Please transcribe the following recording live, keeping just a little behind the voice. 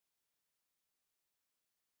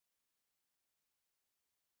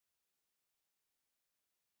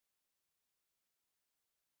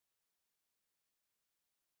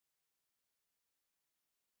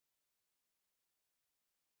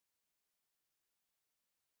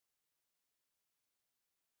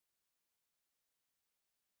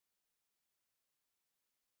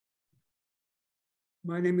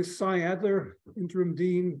My name is Cy Adler, Interim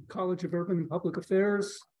Dean, College of Urban and Public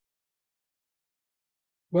Affairs.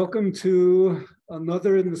 Welcome to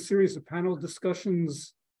another in the series of panel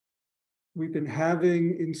discussions we've been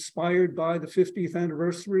having, inspired by the 50th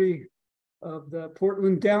anniversary of the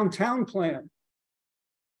Portland Downtown Plan,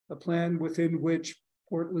 a plan within which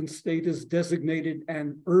Portland State is designated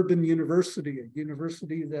an urban university, a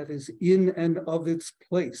university that is in and of its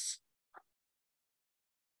place.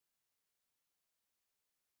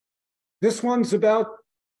 This one's about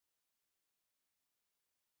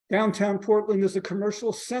downtown Portland as a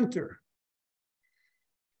commercial center.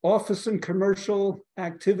 Office and commercial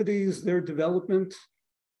activities, their development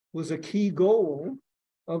was a key goal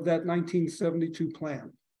of that 1972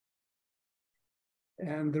 plan.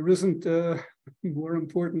 And there isn't a more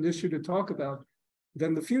important issue to talk about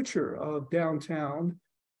than the future of downtown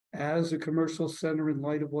as a commercial center in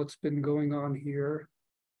light of what's been going on here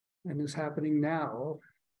and is happening now.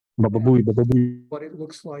 What it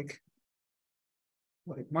looks like,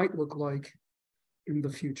 what it might look like in the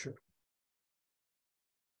future.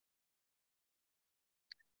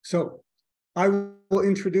 So I will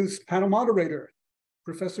introduce panel moderator,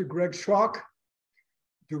 Professor Greg Schrock,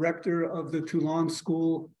 Director of the Toulan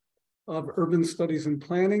School of Urban Studies and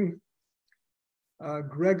Planning.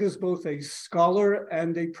 Greg is both a scholar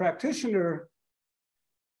and a practitioner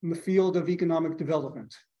in the field of economic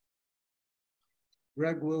development.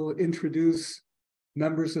 Greg will introduce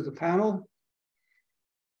members of the panel,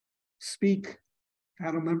 speak.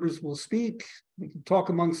 Panel members will speak. They can talk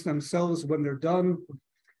amongst themselves when they're done.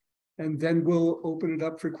 And then we'll open it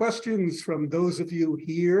up for questions from those of you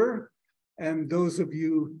here and those of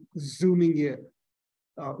you Zooming in.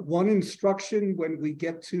 One instruction when we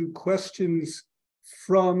get to questions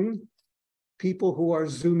from people who are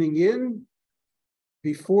Zooming in,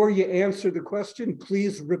 before you answer the question,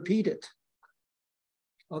 please repeat it.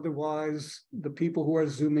 Otherwise, the people who are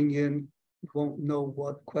Zooming in won't know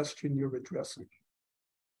what question you're addressing.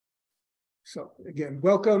 So again,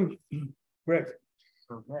 welcome, Greg.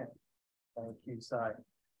 Okay, thank you, Cy.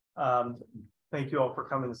 Thank you all for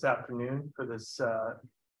coming this afternoon for this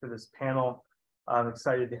panel. I'm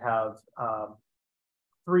excited to have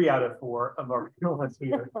 3 out of 4 of our panelists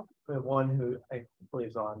here. We have one who I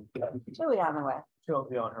believe is on. She'll be on the way. She'll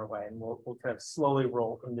be on her way, and we'll kind of slowly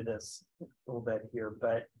roll into this a little bit here.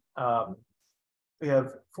 But we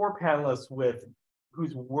have 4 panelists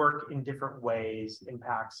whose work in different ways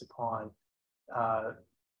impacts upon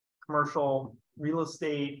commercial real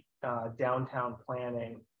estate, downtown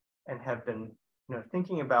planning, and have been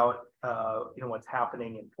thinking about what's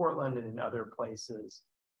happening in Portland and in other places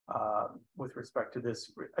with respect to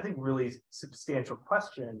this, I think, really substantial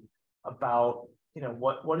question about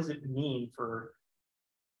what does it mean for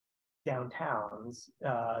downtowns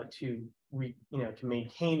to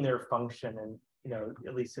maintain their function and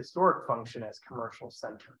at least historic function as commercial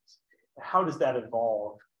centers. How does that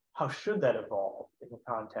evolve? How should that evolve in the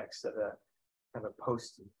context of a kind of a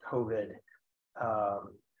post-COVID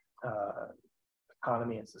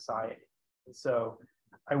economy and society? And so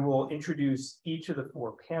I will introduce each of the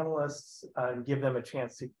 4 panelists and give them a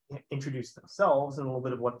chance to introduce themselves and a little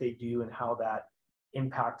bit of what they do and how that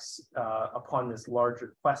impacts upon this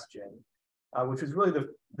larger question, which was really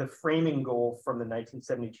the framing goal from the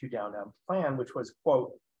 1972 Downtown Plan, which was,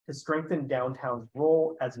 quote, to strengthen downtown's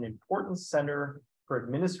role as an important center for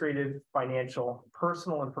administrative, financial,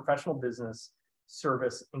 personal, and professional business,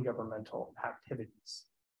 service, and governmental activities.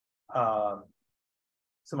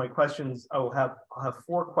 So my questions, I'll have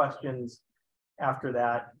 4 questions after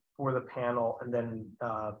that for the panel, and then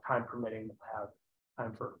time permitting, we'll have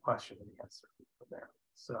time for question and answer from there.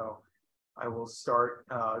 So I will start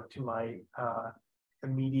to my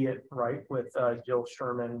immediate right with Jill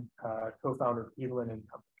Sherman, co-founder of Toulan and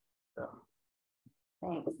Company. So.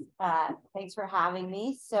 Thanks. Thanks for having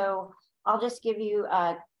me. So I'll just give you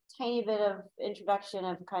a tiny bit of introduction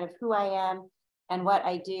of kind of who I am and what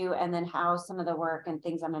I do, and then how some of the work and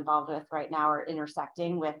things I'm involved with right now are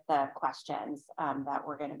intersecting with the questions that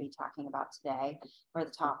we're going to be talking about today, or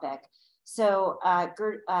the topic. So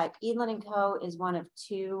Toulan & Co. is one of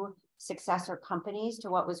 2 successor companies to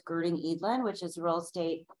what was Girding Eadlin, which is a real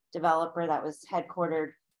estate developer that was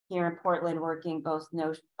headquartered here in Portland, working both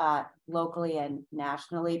locally and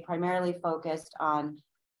nationally, primarily focused on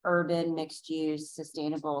urban mixed-use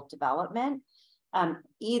sustainable development.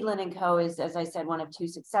 Toulan & Co. is, as I said, one of 2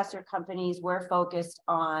 successor companies. We're focused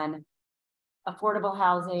on affordable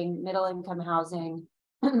housing, middle-income housing,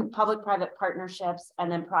 public-private partnerships,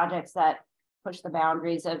 and then projects that push the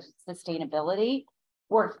boundaries of sustainability,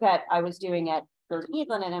 work that I was doing at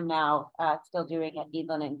Eadlin and am now still doing at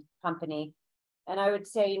Toulan & Company. And I would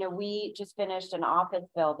say, we just finished an office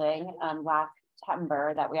building last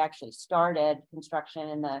September that we actually started construction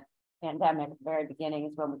in the pandemic. At the very beginning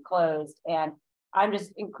is when we closed. And I'm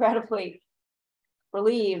just incredibly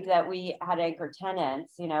relieved that we had anchor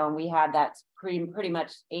tenants, and we had that pretty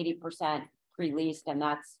much 80% pre-leased, and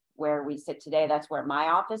that's where we sit today. That's where my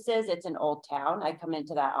office is. It's an old town. I come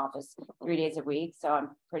into that office 3 days a week, so I'm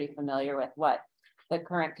pretty familiar with what the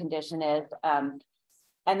current condition is.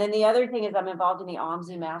 And then the other thing is I'm involved in the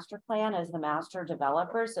OMSI master plan as the master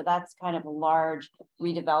developer. So that's kind of a large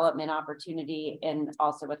redevelopment opportunity in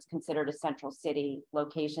also what's considered a central city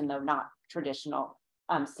location, though not traditional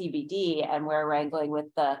CBD. And we're wrangling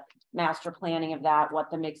with the master planning of that,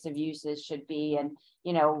 what the mix of uses should be, and,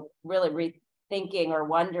 really rethinking or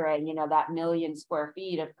wondering, that 1 million square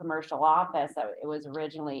feet of commercial office that it was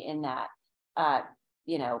originally in that,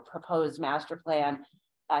 proposed master plan.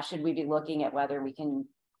 Should we be looking at whether we can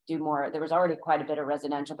do more? There was already quite a bit of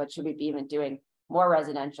residential, but should we be even doing more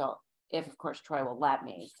residential if, of course, Troy will let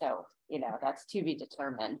me? So, that's to be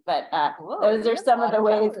determined. But those are some of the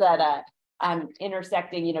ways that I'm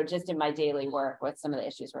intersecting, just in my daily work with some of the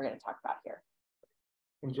issues we're going to talk about here.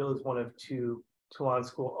 And Jill is one of 2 Toulan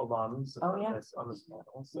School alums on this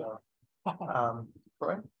panel. So,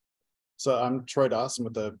 Troy? So I'm Troy Doss. I'm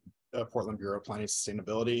with the Portland Bureau of Planning and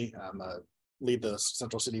Sustainability. Lead the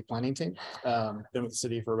Central City Planning Team. Been with the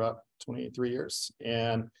city for about 23 years.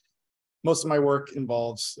 And most of my work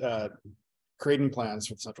involves creating plans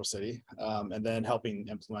for the Central City and then helping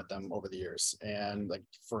implement them over the years. And like,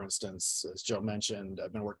 for instance, as Jill mentioned,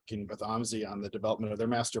 I've been working with OMSI on the development of their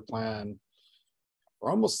master plan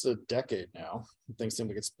for almost a decade now. Things seem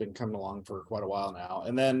like it's been coming along for quite a while now.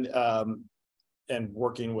 And then and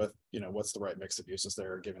working with, what's the right mix of uses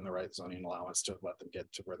there, giving the right zoning allowance to let them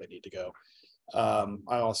get to where they need to go.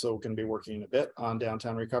 I also can be working a bit on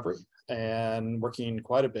downtown recovery and working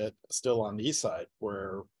quite a bit still on the east side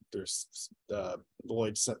where there's the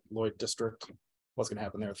Lloyd district, what's going to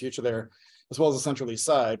happen there in the future there, as well as the central east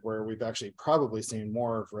side where we've actually probably seen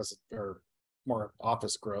more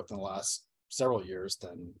office growth in the last several years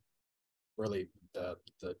than really the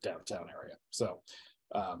downtown area. So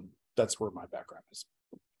that's where my background is.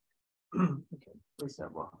 Okay. Lisa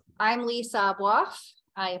Abuaf. I'm Lisa Abuaf.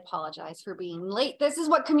 I apologize for being late. This is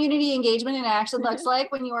what community engagement in action looks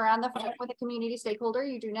like when you are on the phone with a community stakeholder.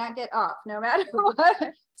 You do not get off, no matter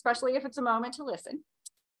what, especially if it's a moment to listen.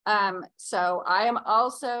 So I am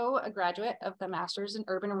also a graduate of the Master's in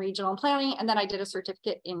Urban and Regional Planning, and then I did a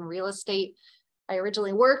certificate in real estate. I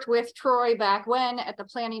originally worked with Troy back when at the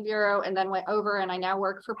Planning Bureau, and then went over, and I now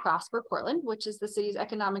work for Prosper Portland, which is the city's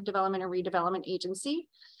economic development and redevelopment agency.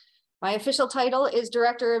 My official title is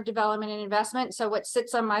Director of Development and Investment. So what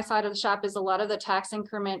sits on my side of the shop is a lot of the tax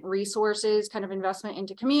increment resources, kind of investment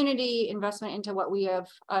into community, investment into what we have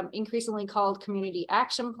increasingly called community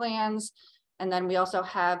action plans. And then we also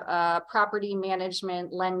have property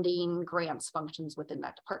management, lending, grants functions within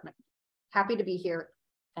that department. Happy to be here.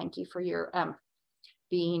 Thank you for your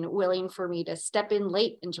being willing for me to step in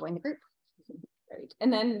late and join the group. Great.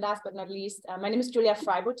 And then last but not least, my name is Julia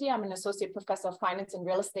Freybote. I'm an associate professor of finance and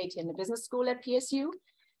real estate in the business school at PSU.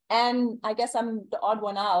 And I guess I'm the odd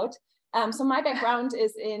one out. So my background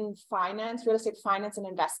is in finance, real estate finance and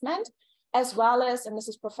investment, as well as, and this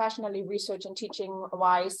is professionally research and teaching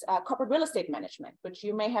wise, corporate real estate management, which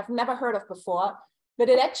you may have never heard of before, but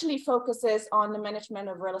it actually focuses on the management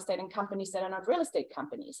of real estate in companies that are not real estate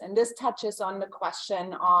companies. And this touches on the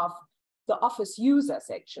question of the office users,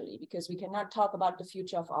 actually, because we cannot talk about the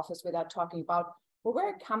future of office without talking about, well, where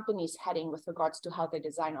are companies heading with regards to how they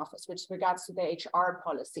design office, with regards to their HR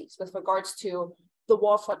policies, with regards to the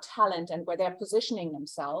war for talent and where they're positioning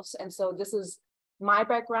themselves. And so this is my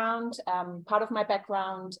background, part of my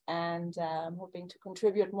background, and I'm hoping to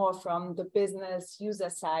contribute more from the business user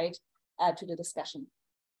side to the discussion.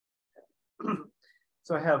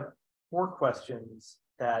 So I have 4 questions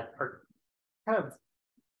that are kind of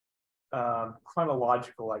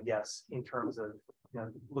chronological, I guess, in terms of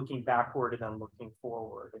looking backward and then looking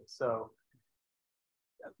forward. And so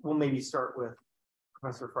we'll maybe start with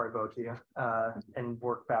Professor Freybote and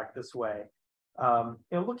work back this way.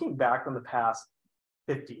 Looking back on the past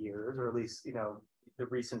 50 years, or at least the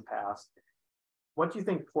recent past, what do you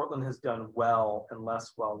think Portland has done well and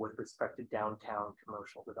less well with respect to downtown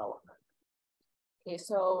commercial development? Okay,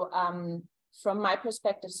 so from my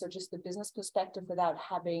perspective, so just the business perspective without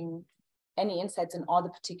having any insights in all the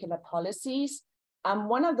particular policies,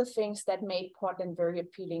 one of the things that made Portland very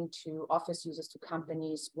appealing to office users, to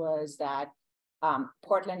companies, was that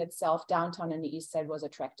Portland itself, downtown and the east side, was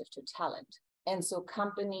attractive to talent. And so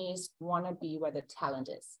companies want to be where the talent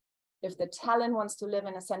is. if the talent wants to live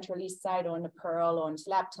in a Central East Side or in the Pearl or in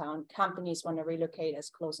Slabtown, companies want to relocate as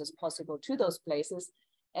close as possible to those places.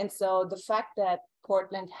 And so the fact that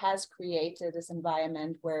Portland has created this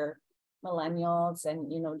environment where millennials and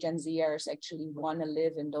Gen Zers actually want to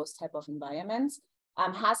live in those type of environments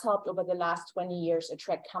has helped over the last 20 years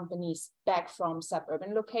attract companies back from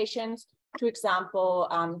suburban locations, for example,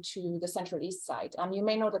 to the Central East Side. You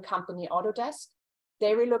may know the company Autodesk.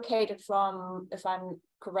 They relocated from, if I'm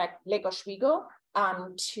correct, Lake Oswego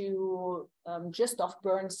to just off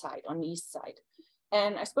Burnside on the east side.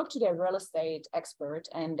 And I spoke to their real estate expert,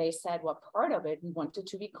 and they said, well, part of it, we wanted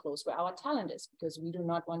to be close where our talent is, because we do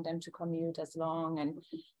not want them to commute as long. And,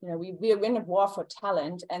 we're in a war for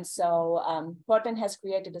talent. And so Portland has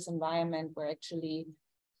created this environment where actually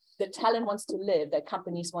the talent wants to live, that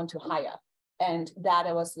companies want to hire. And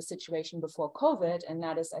that was the situation before COVID. And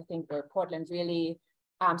that is, I think, where Portland really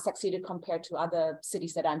succeeded compared to other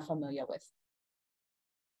cities that I'm familiar with.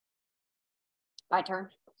 My turn.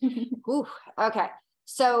 Ooh, okay.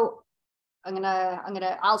 So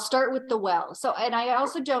I'll start with the well. So, and I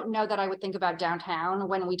also don't know that I would think about downtown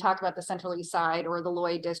when we talk about the Central East Side or the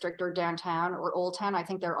Lloyd District or downtown or Old Town. I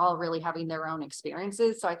think they're all really having their own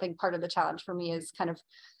experiences. So I think part of the challenge for me is kind of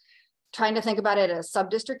trying to think about it at a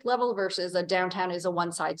sub-district level versus a downtown is a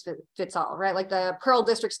one size fits all, right? Like the Pearl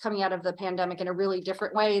District's coming out of the pandemic in a really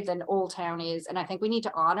different way than Old Town is. And I think we need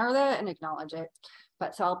to honor that and acknowledge it.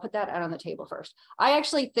 But so I'll put that out on the table first. I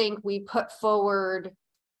actually think we put forward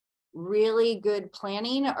really good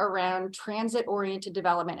planning around transit-oriented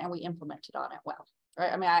development, and we implemented on it well,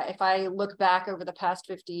 right? I mean, if I look back over the past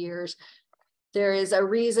 50 years, there is a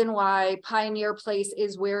reason why Pioneer Place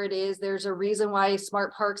is where it is. There's a reason why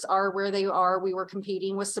smart parks are where they are. We were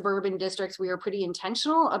competing with suburban districts. We were pretty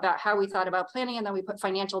intentional about how we thought about planning, and then we put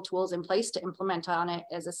financial tools in place to implement on it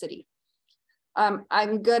as a city.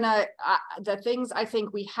 The things I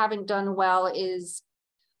think we haven't done well is,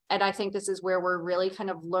 and I think this is where we're really kind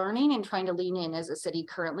of learning and trying to lean in as a city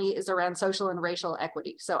currently, is around social and racial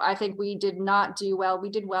equity. So I think we did not do well. We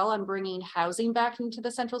did well on bringing housing back into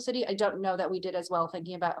the central city. I don't know that we did as well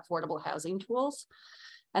thinking about affordable housing tools.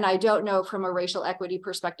 And I don't know from a racial equity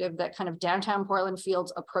perspective that kind of downtown Portland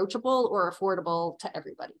feels approachable or affordable to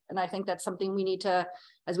everybody. And I think that's something we need to,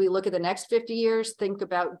 as we look at the next 50 years, think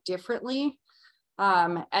about differently.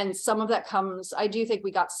 And some of that comes, I do think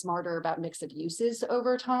we got smarter about mix of uses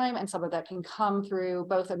over time, and some of that can come through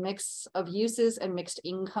both a mix of uses and mixed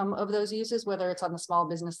income of those uses, whether it's on the small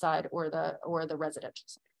business side or the residential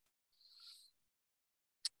side.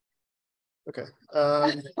 Okay.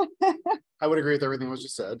 I would agree with everything that was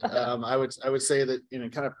just said. I would say that,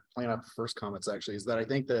 kind of playing out the first comments actually, is that I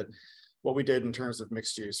think that what we did in terms of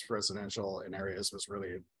mixed use residential in areas was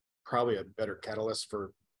really probably a better catalyst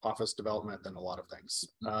for office development than a lot of things.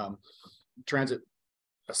 Transit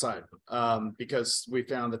aside, because we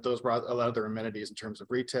found that those brought a lot of their amenities in terms of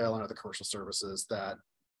retail and other commercial services that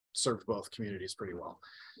served both communities pretty well.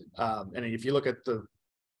 And if you look at the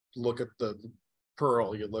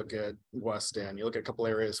Pearl, you look at West End, you look at a couple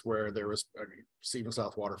areas where there was even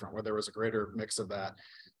South Waterfront, where there was a greater mix of that.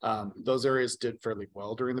 Those areas did fairly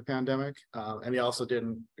well during the pandemic, and they also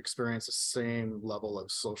didn't experience the same level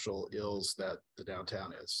of social ills that the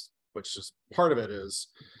downtown is, which is part of it is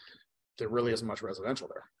there really isn't much residential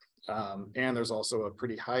there. And there's also a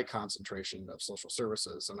pretty high concentration of social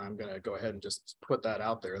services. And I'm going to go ahead and just put that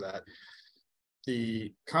out there, that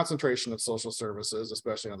the concentration of social services,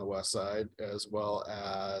 especially on the west side, as well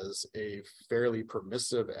as a fairly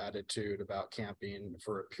permissive attitude about camping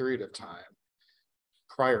for a period of time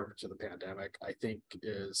prior to the pandemic, I think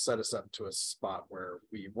is set us up to a spot where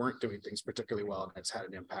we weren't doing things particularly well, and it's had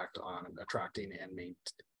an impact on attracting and maintaining.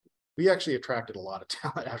 We actually attracted a lot of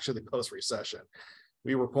talent actually post-recession.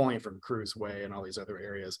 We were pulling from Cruz Way and all these other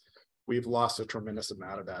areas. We've lost a tremendous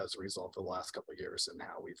amount of that as a result of the last couple of years and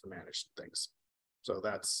how we've managed things. So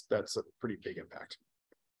that's a pretty big impact.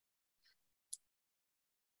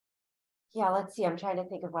 Yeah, let's see. I'm trying to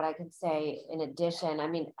think of what I could say in addition. I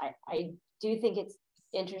mean, I do think it's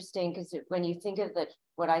interesting because when you think of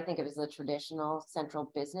what I think of as the traditional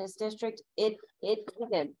central business district, it is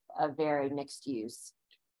a very mixed use,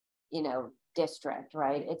 district,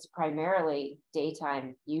 right? It's primarily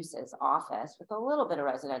daytime uses, office with a little bit of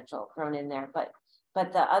residential thrown in there, but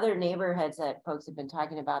the other neighborhoods that folks have been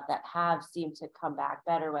talking about that have seemed to come back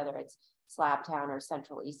better, whether it's Slabtown or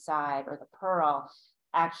Central East Side or the Pearl,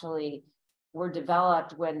 actually were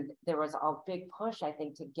developed when there was a big push, I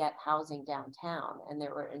think, to get housing downtown. And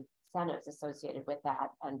there were incentives associated with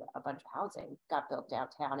that, and a bunch of housing got built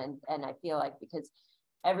downtown. And I feel like because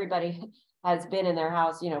everybody has been in their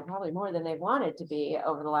house, probably more than they've wanted to be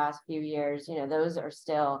over the last few years. Those are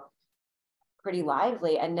still pretty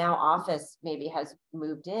lively. And now office maybe has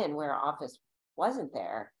moved in where office wasn't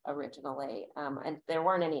there originally. And there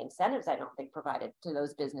weren't any incentives, I don't think, provided to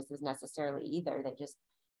those businesses necessarily either. They just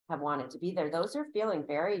have wanted to be there. Those are feeling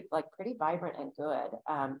very, pretty vibrant and good.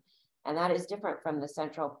 And that is different from the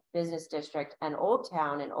central business district and Old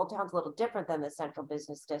Town. And Old Town's a little different than the central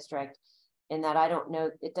business district in that I don't know,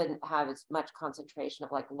 it doesn't have as much concentration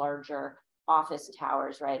of larger office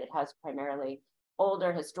towers, right? It has primarily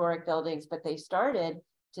older historic buildings, but they started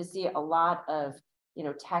to see a lot of,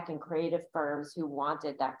 tech and creative firms who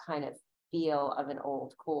wanted that kind of feel of an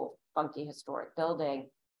old, cool, funky historic building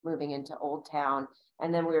moving into Old Town.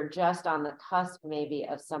 And then we were just on the cusp maybe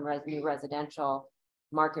of some new residential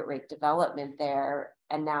market rate development there.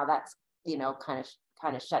 And now that's,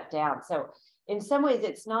 kind of shut down. So in some ways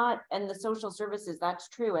it's not, and the social services, that's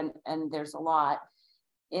true. And there's a lot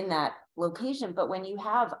in that location. But when you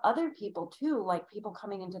have other people too, like people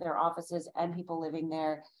coming into their offices and people living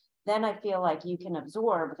there, then I feel like you can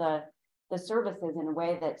absorb the services in a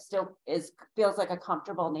way that still feels like a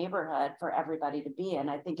comfortable neighborhood for everybody to be in.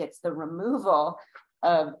 I think it's the removal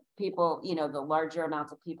of people, the larger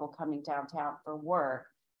amounts of people coming downtown for work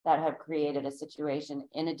that have created a situation,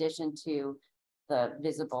 in addition to the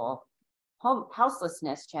visible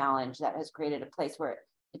houselessness challenge that has created a place where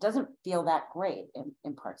it doesn't feel that great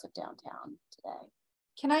in parts of downtown today.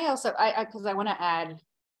 Can I also, because I want to add,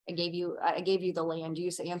 I gave you the land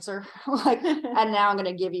use answer, and now I'm going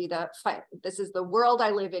to give you this is the world I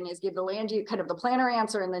live in, is give the land use, kind of the planner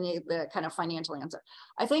answer, and then the kind of financial answer.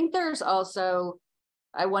 I think there's also,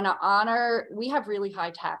 I want to honor, we have really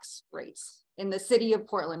high tax rates in the city of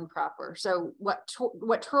Portland proper. So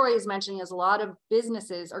what Troy is mentioning is a lot of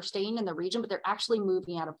businesses are staying in the region, but they're actually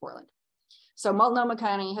moving out of Portland. So Multnomah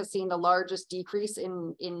County has seen the largest decrease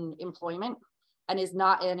in employment and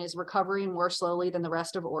is recovering more slowly than the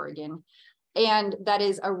rest of Oregon. And that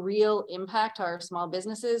is a real impact to our small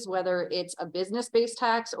businesses, whether it's a business-based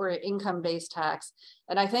tax or an income-based tax.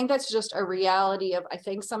 And I think that's just a reality of, I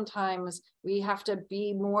think sometimes we have to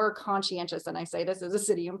be more conscientious, and I say this as a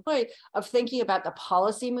city employee, of thinking about the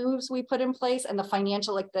policy moves we put in place and the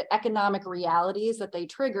financial, the economic realities that they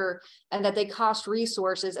trigger and that they cost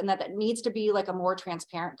resources, and that needs to be a more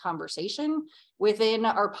transparent conversation within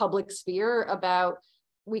our public sphere about,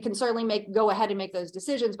 we can certainly go ahead and make those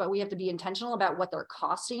decisions, but we have to be intentional about what they're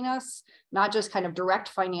costing us, not just kind of direct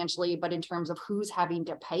financially, but in terms of who's having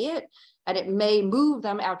to pay it. And it may move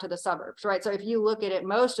them out to the suburbs, right? So if you look at it,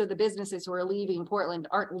 most of the businesses who are leaving Portland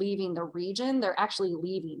aren't leaving the region, they're actually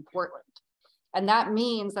leaving Portland. And that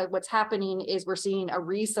means that what's happening is we're seeing a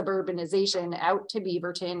re-suburbanization out to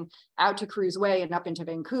Beaverton, out to Cruise Way, and up into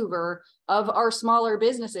Vancouver of our smaller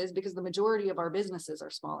businesses, because the majority of our businesses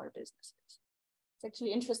are smaller businesses. It's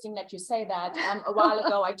actually interesting that you say that. A while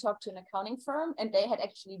ago, I talked to an accounting firm, and they had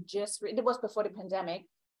actually it was before the pandemic,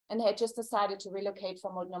 and they had just decided to relocate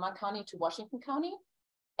from Multnomah County to Washington County.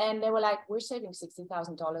 And they were like, we're saving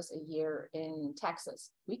 $60,000 a year in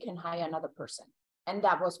taxes. We can hire another person. And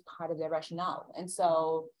that was part of their rationale. And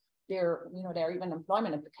so there are even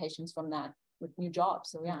employment implications from that with new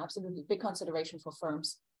jobs. So yeah, absolutely, big consideration for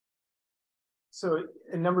firms. So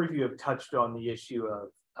a number of you have touched on the issue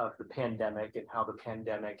of the pandemic and how the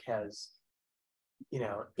pandemic has,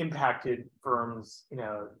 impacted firms,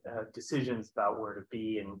 decisions about where to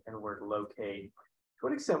be and where to locate. To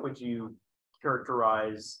what extent would you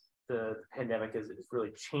characterize the pandemic as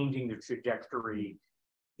really changing the trajectory,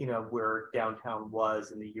 where downtown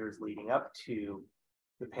was in the years leading up to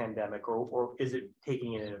the pandemic, or is it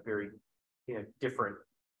taking it in a very, different,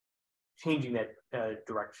 changing that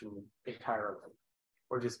direction entirely,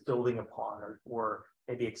 or just building upon, or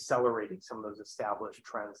maybe accelerating some of those established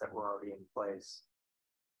trends that were already in place?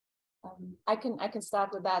 I can start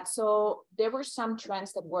with that. So there were some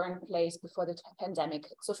trends that were in place before the pandemic.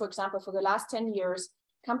 So for example, for the last 10 years,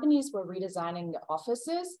 companies were redesigning the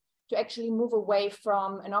offices to actually move away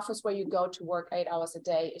from an office where you go to work 8 hours a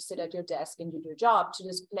day, you sit at your desk and do your job, to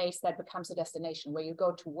this place that becomes a destination where you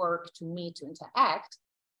go to work, to meet, to interact.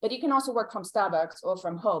 But you can also work from Starbucks or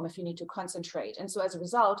from home if you need to concentrate. And so as a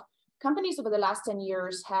result, companies over the last 10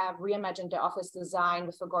 years have reimagined their office design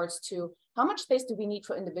with regards to how much space do we need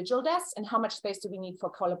for individual desks and how much space do we need for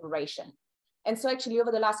collaboration. And so actually over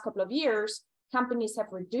the last couple of years, companies have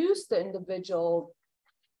reduced the individual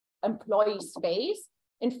employee space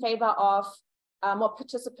in favor of more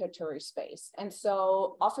participatory space. And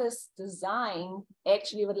so office design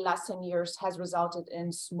actually over the last 10 years has resulted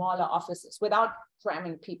in smaller offices without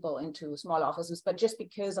cramming people into small offices, but just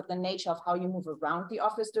because of the nature of how you move around the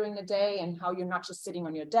office during the day and how you're not just sitting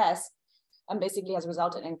on your desk, and basically has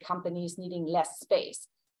resulted in companies needing less space.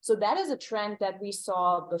 So that is a trend that we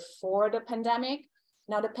saw before the pandemic.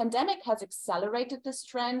 Now the pandemic has accelerated this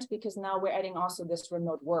trend because now we're adding also this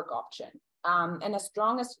remote work option. And as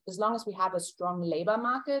long as we have a strong labor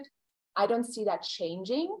market, I don't see that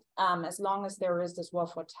changing. As long as there is this war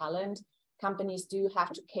for talent, companies do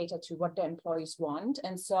have to cater to what their employees want.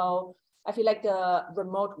 And so I feel like the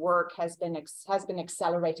remote work has been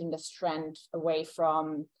accelerating this trend away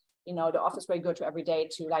from, you know, the office where you go to every day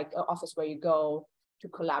to like an office where you go to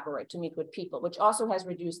collaborate, to meet with people, which also has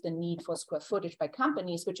reduced the need for square footage by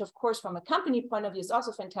companies, which of course, from a company point of view is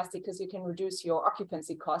also fantastic because you can reduce your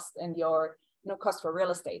occupancy costs and your cost for real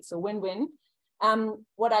estate. So win-win.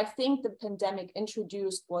 What I think the pandemic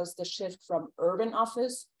introduced was the shift from urban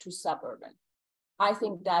office to suburban. I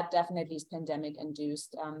think that definitely is pandemic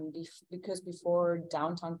induced because before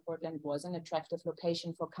downtown Portland was an attractive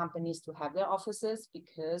location for companies to have their offices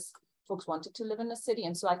because folks wanted to live in the city.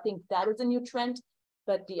 And so I think that is a new trend.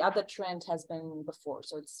 But the other trend has been before.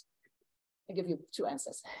 So I give you two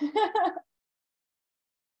answers.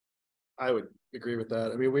 I would agree with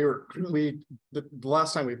that. I mean, the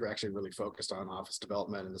last time we were actually really focused on office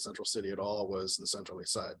development in the central city at all was the Central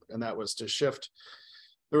East Side. And that was to shift.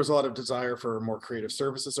 There was a lot of desire for more creative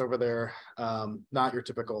services over there. Not your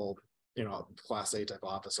typical, you know, class A type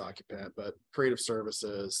office occupant, but creative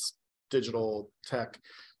services, digital tech.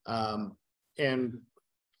 And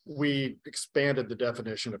we expanded the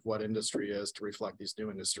definition of what industry is to reflect these new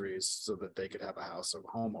industries so that they could have a house or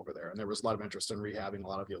home over there. And there was a lot of interest in rehabbing a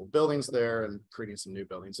lot of the old buildings there and creating some new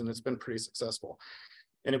buildings. And it's been pretty successful.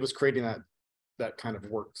 And it was creating that kind of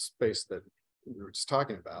workspace that we were just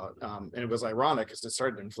talking about. And it was ironic because it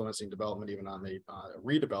started influencing development even on the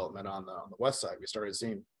redevelopment on the west side. We started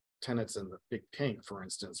seeing tenants in the Big Pink, for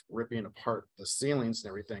instance, ripping apart the ceilings and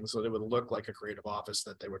everything so that it would look like a creative office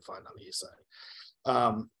that they would find on the east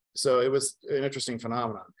side. So it was an interesting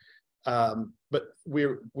phenomenon. But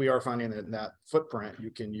we are finding that in that footprint,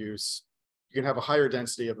 you can have a higher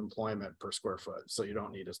density of employment per square foot. So you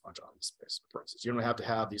don't need as much office space, for instance. You don't have to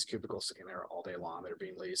have these cubicles sitting there all day long that are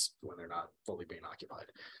being leased when they're not fully being occupied,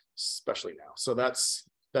 especially now. So that's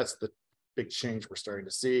the big change we're starting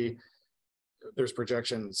to see. There's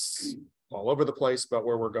projections all over the place about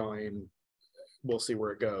where we're going. We'll see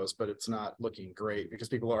where it goes, but it's not looking great because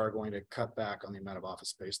people are going to cut back on the amount of office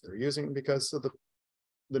space they're using because of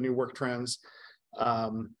the new work trends,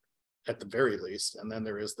 at the very least. And then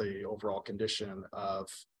there is the overall condition of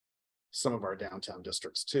some of our downtown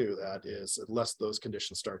districts too. That is, unless those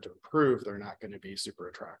conditions start to improve, they're not going to be super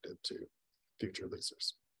attractive to future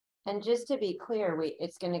leasers. And just to be clear,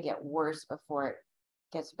 it's going to get worse before it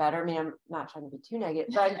gets better. I mean, I'm not trying to be too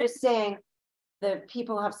negative, but I'm just saying the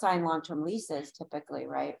people have signed long-term leases typically,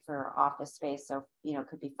 right, for office space. So, you know, it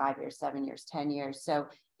could be 5 years, 7 years, 10 years. So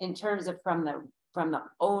in terms of from the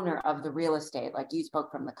owner of the real estate, like you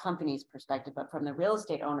spoke from the company's perspective, but from the real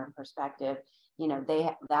estate owner perspective, you know, they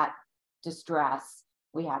have that distress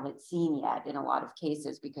we haven't seen yet in a lot of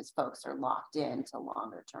cases because folks are locked into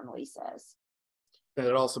longer term leases. And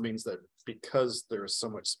it also means that because there's so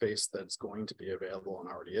much space that's going to be available and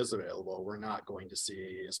already is available, we're not going to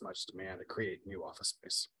see as much demand to create new office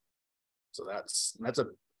space. So that's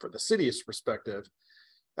for the city's perspective,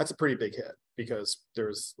 that's a pretty big hit because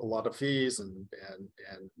there's a lot of fees and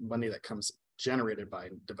money that comes generated by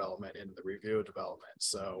development in the review of development.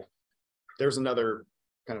 So there's another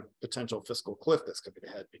kind of potential fiscal cliff that's coming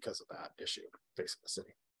ahead because of that issue facing the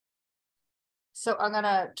city. So I'm going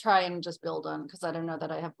to try and just build on, because I don't know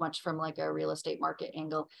that I have much from like a real estate market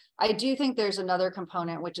angle. I do think there's another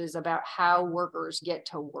component, which is about how workers get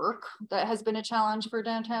to work that has been a challenge for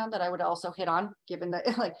downtown that I would also hit on, given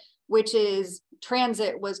that which is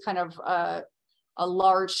transit was kind of a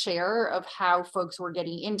large share of how folks were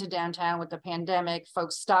getting into downtown with the pandemic.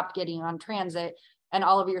 Folks stopped getting on transit. And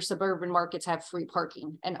all of your suburban markets have free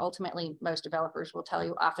parking. And ultimately, most developers will tell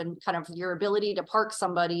you often kind of your ability to park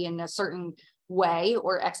somebody in a certain way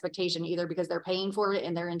or expectation, either because they're paying for it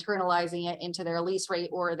and they're internalizing it into their lease rate,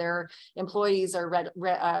 or their employees are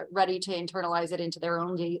ready to internalize it into their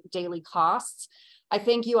own daily costs. I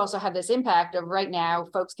think you also have this impact of right now,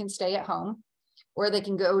 folks can stay at home, or they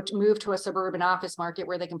can move to a suburban office market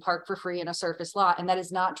where they can park for free in a surface lot. And that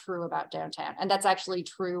is not true about downtown. And that's actually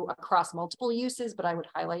true across multiple uses, but I would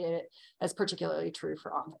highlight it as particularly true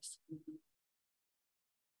for office.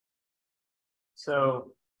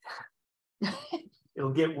 So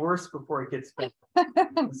It'll get worse before it gets better.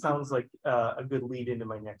 It sounds like a good lead into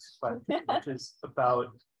my next question, which is about,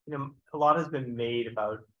 a lot has been made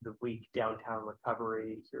about the weak downtown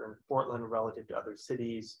recovery here in Portland relative to other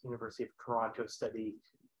cities. University of Toronto study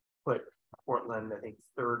put Portland, I think,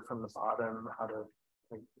 third from the bottom out of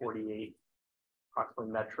 48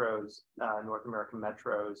 approximately metros, North American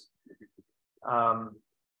metros. How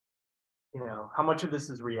much of this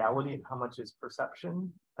is reality and how much is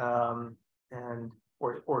perception, or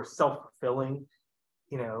self-fulfilling,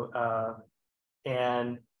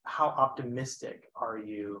 and how optimistic are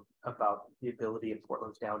you about the ability of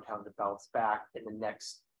Portland's downtown to bounce back in the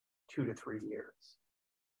next 2 to 3 years?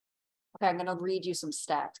 Okay, I'm going to read you some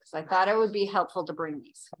stats because I thought it would be helpful to bring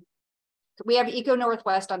these. We have Eco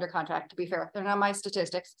Northwest under contract, to be fair. They're not my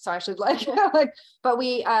statistics, so I should but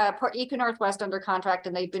we put Eco Northwest under contract,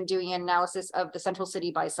 and they've been doing an analysis of the central city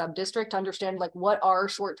by sub-district to understand what are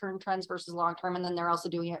short-term trends versus long-term, and then they're also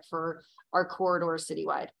doing it for our corridors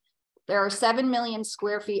citywide. There are 7 million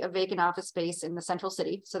square feet of vacant office space in the central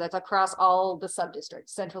city. So that's across all the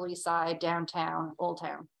sub-districts, Central East Side, downtown, Old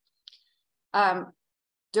Town.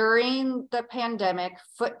 During the pandemic,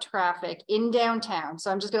 foot traffic in downtown, so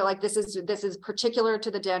I'm just gonna this is particular to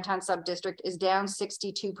the downtown sub-district, is down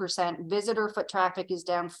 62%. Visitor foot traffic is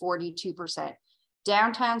down 42%.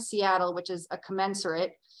 Downtown Seattle, which is a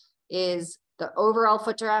commensurate, is the overall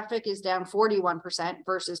foot traffic is down 41%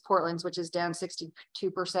 versus Portland's, which is down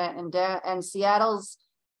 62%, and Seattle's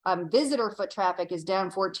visitor foot traffic is down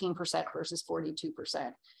 14% versus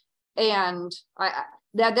 42%. And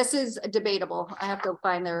now this is debatable. I have to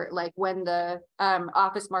find there, when the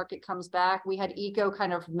office market comes back, we had Eco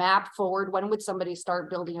kind of map forward when would somebody start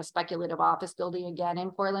building a speculative office building again in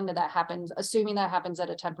Portland, and that happens, assuming that happens at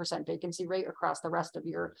a 10% vacancy rate across the rest of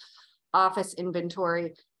your office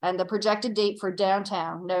inventory. And the projected date for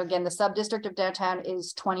downtown, now again, the sub-district of downtown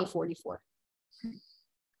is 2044.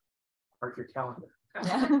 Mark your calendar.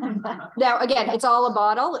 Now, again, it's all a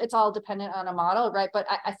model. It's all dependent on a model, right? But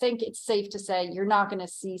I think it's safe to say you're not going to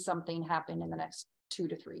see something happen in the next 2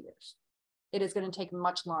 to 3 years. It is going to take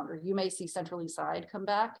much longer. You may see Central East Side come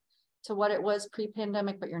back to what it was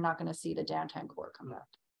pre-pandemic, but you're not going to see the downtown core come back.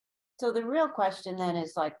 So the real question then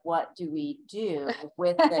is what do we do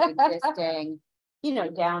with the existing,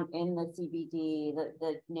 down in the CBD,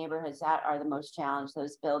 the neighborhoods that are the most challenged,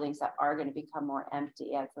 those buildings that are going to become more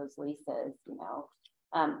empty as those leases,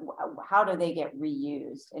 how do they get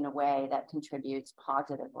reused in a way that contributes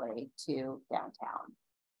positively to downtown?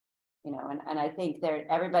 And I think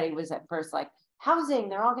everybody was at first housing,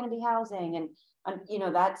 they're all going to be housing. And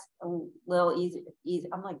that's a little easy.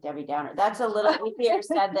 I'm like Debbie Downer. That's a little easier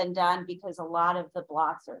said than done, because a lot of the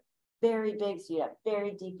blocks are very big. So you have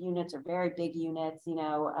very deep units or very big units,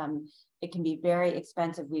 it can be very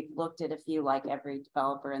expensive. We've looked at a few, like every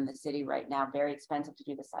developer in the city right now, very expensive to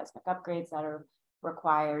do the seismic upgrades that are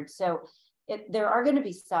required. So there are going to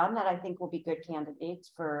be some that I think will be good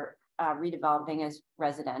candidates for redeveloping as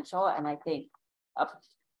residential. And I think,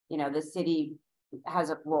 the city has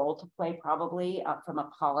a role to play probably from a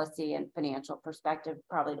policy and financial perspective,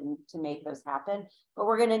 probably to make those happen. But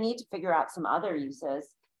we're going to need to figure out some other uses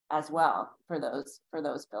as well for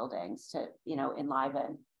those buildings to,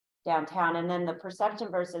 enliven downtown. And then the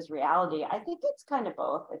perception versus reality, I think it's kind of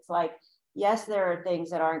both. It's yes, there are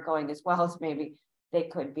things that aren't going as well as maybe they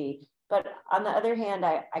could be. But on the other hand,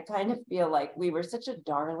 I kind of feel like we were such a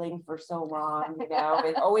darling for so long,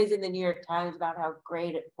 and always in the New York Times about how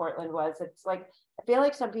great Portland was. It's I feel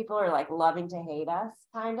like some people are loving to hate us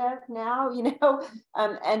kind of now,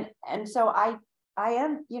 and so I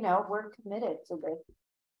am, we're committed to the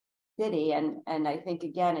city. And I think,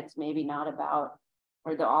 again, it's maybe not about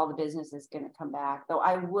where all the business is going to come back, though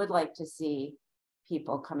I would like to see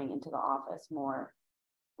people coming into the office more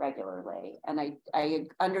regularly. And I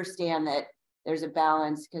understand that there's a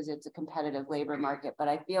balance because it's a competitive labor market, but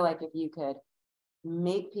I feel like if you could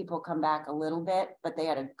make people come back a little bit, but they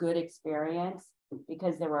had a good experience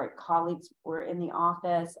because there were colleagues were in the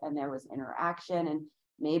office and there was interaction, and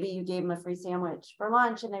maybe you gave them a free sandwich for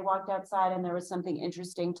lunch and they walked outside and there was something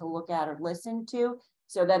interesting to look at or listen to.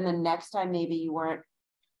 So then the next time maybe you weren't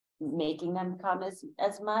making them come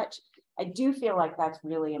as much. I do feel like that's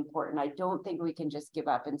really important. I don't think we can just give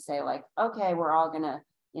up and say okay, we're all gonna,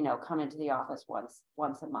 come into the office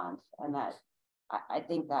once a month. And that I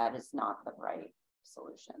think that is not the right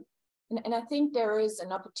solution. And I think there is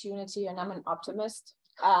an opportunity, and I'm an optimist.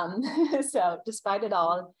 So despite it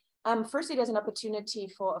all, firstly, there's an opportunity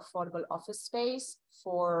for affordable office space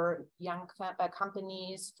for young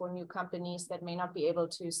companies, for new companies that may not be able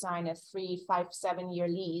to sign a 3, 5, 7 year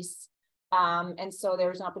lease And so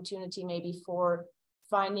there's an opportunity maybe for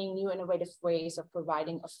finding new innovative ways of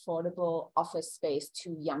providing affordable office space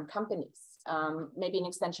to young companies, maybe an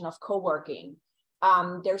extension of co-working.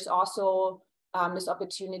 There's also this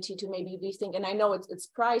opportunity to maybe rethink, and I know it's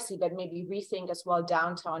pricey, but maybe rethink as well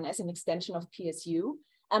downtown as an extension of PSU.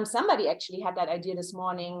 Somebody actually had that idea this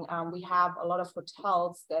morning. We have a lot of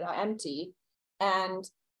hotels that are empty. And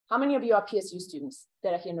how many of you are PSU students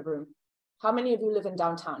that are here in the room? How many of you live in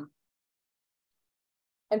downtown?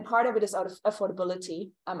 And part of it is out of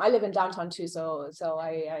affordability. I live in downtown too, so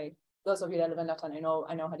I those of you that live in downtown, I know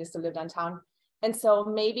how it is to live downtown. And so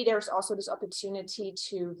maybe there's also this opportunity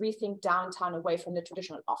to rethink downtown away from the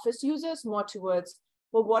traditional office users, more towards,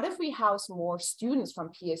 well, what if we house more students from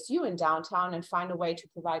PSU in downtown and find a way to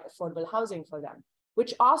provide affordable housing for them,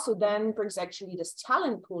 which also then brings actually this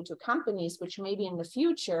talent pool to companies, which maybe in the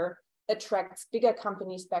future attracts bigger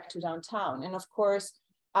companies back to downtown. And of course,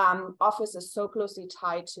 office is so closely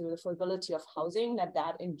tied to the affordability of housing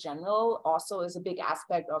that in general also is a big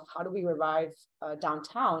aspect of how do we revive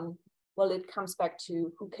downtown. Well, it comes back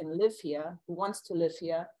to who can live here, who wants to live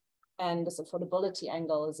here, and this affordability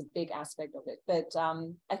angle is a big aspect of it. But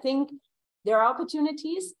I think there are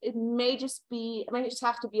opportunities. It may just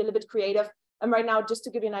have to be a little bit creative. And right now, just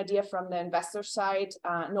to give you an idea from the investor side,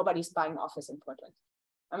 nobody's buying office in Portland.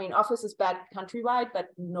 I mean, office is bad countrywide, but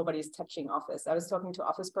nobody's touching office. I was talking to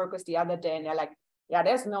office brokers the other day, and they're like, yeah,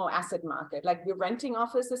 there's no asset market. Like, we're renting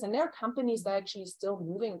offices, and there are companies that are actually still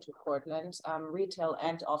moving to Portland, retail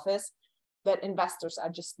and office, but investors are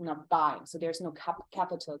just not buying. So there's no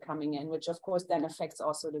capital coming in, which of course then affects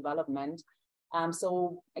also development.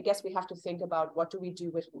 So I guess we have to think about what do we do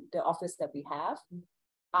with the office that we have,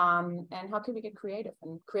 and how can we get creative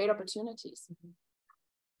and create opportunities.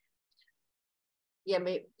 Yeah,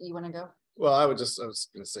 maybe you want to go? Well, I was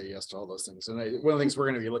going to say yes to all those things. And one of the things we're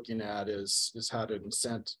going to be looking at is how to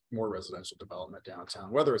incent more residential development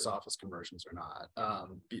downtown, whether it's office conversions or not.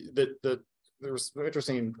 There was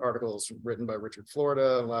interesting articles written by Richard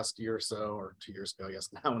Florida last year or so, or 2 years ago, I guess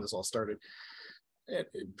now when this all started,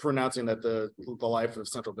 pronouncing that the life of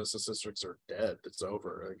central business districts are dead. It's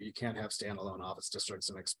over. You can't have standalone office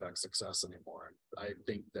districts and expect success anymore. I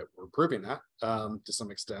think that we're proving that to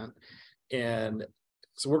some extent. And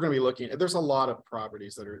so we're going to be looking, there's a lot of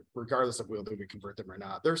properties that are, regardless of whether we convert them or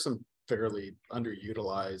not, there's some fairly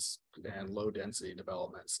underutilized and low density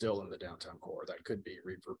development still in the downtown core that could be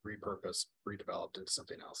repurposed, redeveloped into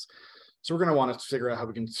something else. So we're going to want to figure out how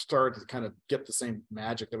we can start to kind of get the same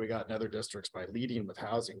magic that we got in other districts by leading with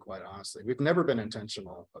housing, quite honestly. We've never been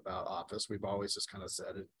intentional about office. We've always just kind of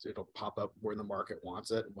said it'll pop up where the market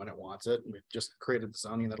wants it and when it wants it. And we've just created the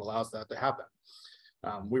zoning that allows that to happen.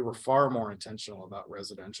 We were far more intentional about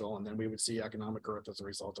residential, and then we would see economic growth as a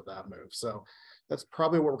result of that move. So that's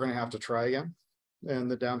probably what we're going to have to try again in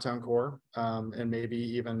the downtown core, and maybe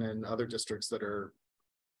even in other districts that are,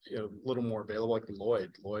 a little more available, like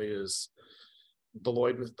Lloyd.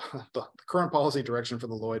 Lloyd was the current policy direction for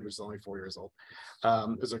the Lloyd, which is only 4 years old,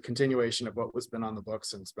 is a continuation of what was been on the books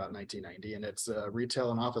since about 1990, and it's a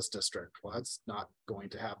retail and office district. Well, that's not going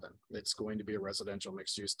to happen. It's going to be a residential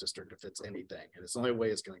mixed use district if it's anything, and it's the only way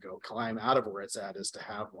it's going to go climb out of where it's at is to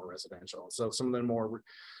have more residential. So some of the more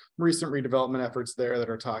recent redevelopment efforts there that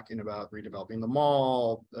are talking about redeveloping the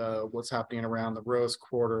mall, what's happening around the Rose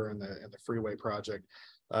Quarter and the Freeway project,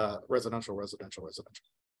 residential.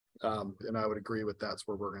 And I would agree with that's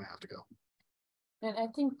where we're going to have to go. And I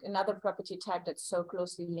think another property type that's so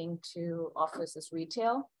closely linked to office is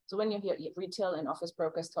retail. So when you hear retail and office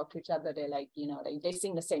brokers talk to each other, they're like, they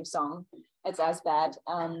sing the same song. It's as bad.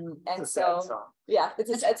 And so, yeah,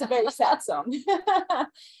 it's a very sad song.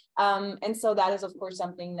 And so that is, of course,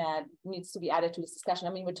 something that needs to be added to this discussion.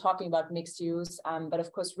 I mean, we're talking about mixed use, but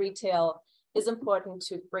of course, retail is important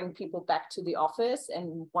to bring people back to the office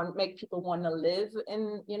and make people want to live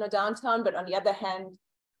in, downtown. But on the other hand,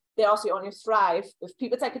 they also only thrive with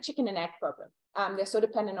people. It's like a chicken and egg problem. They're so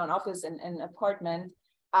dependent on office and apartment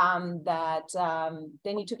that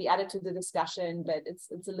they need to be added to the discussion, but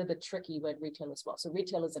it's a little bit tricky with retail as well. So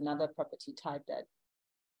retail is another property type that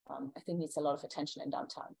I think needs a lot of attention in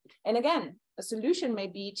downtown. And again, a solution may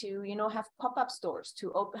be to, have pop-up stores,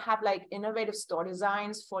 to have like innovative store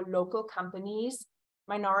designs for local companies,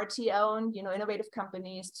 minority owned, innovative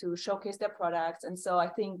companies to showcase their products. And so I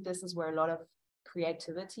think this is where a lot of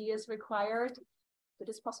creativity is required, but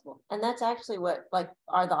it's possible. And that's actually what, the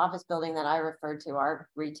office building that I referred to, our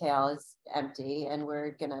retail is empty, and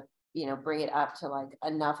we're gonna, bring it up to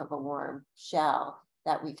enough of a warm shell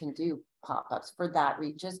that we can do pop-ups for that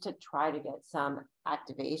just to try to get some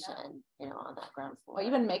activation, on that ground floor. Or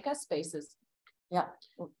even maker spaces. Yeah.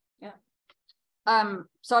 Yeah.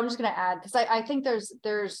 So I'm just going to add, because I think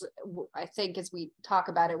I think as we talk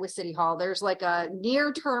about it with City Hall, there's like a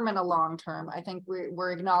near term and a long term. I think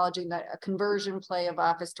we're acknowledging that a conversion play of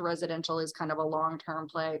office to residential is kind of a long term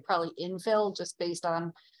play, probably infill just based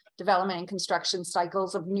on development and construction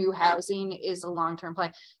cycles of new housing is a long term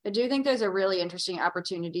play. I do think there's a really interesting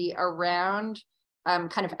opportunity around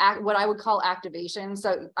kind of what I would call activation.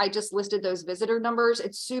 So I just listed those visitor numbers.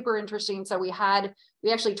 It's super interesting. So we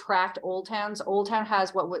actually tracked Old Towns. Old Town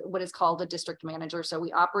has what is called a district manager. So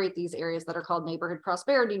we operate these areas that are called neighborhood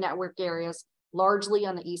prosperity network areas, largely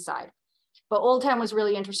on the east side. But Old Town was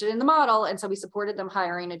really interested in the model, and so we supported them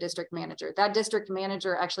hiring a district manager. That district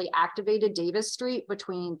manager actually activated Davis Street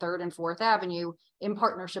between 3rd and 4th Avenue in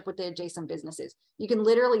partnership with the adjacent businesses. You can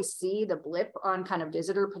literally see the blip on kind of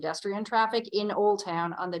visitor pedestrian traffic in Old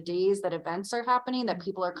Town on the days that events are happening, that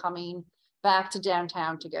people are coming back to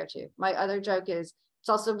downtown to go to. My other joke is, it's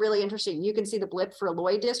also really interesting. You can see the blip for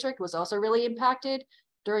Lloyd District was also really impacted.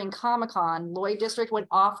 During Comic-Con, Lloyd District went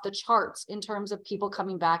off the charts in terms of people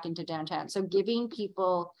coming back into downtown. So giving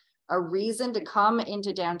people a reason to come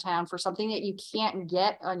into downtown for something that you can't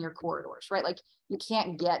get on your corridors, right? Like you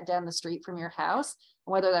can't get down the street from your house,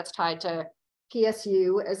 whether that's tied to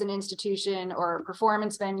PSU as an institution or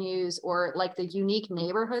performance venues or like the unique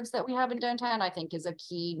neighborhoods that we have in downtown, I think is a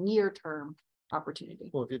key near-term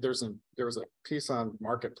opportunity. Well, there was a piece on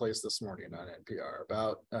Marketplace this morning on NPR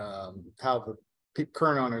about how the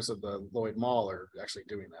current owners of the Lloyd Mall are actually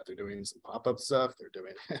doing that. They're doing some pop-up stuff.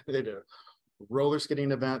 They did a roller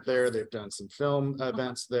skating event there. They've done some film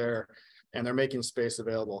events there, and they're making space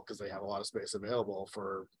available because they have a lot of space available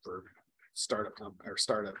for startup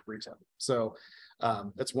retail. So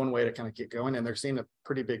that's one way to kind of get going, and they're seeing a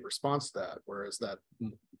pretty big response to that. Whereas that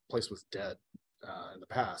place was dead in the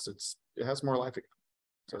past, it has more life again.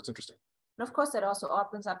 So it's interesting. And of course, that also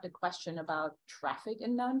opens up the question about traffic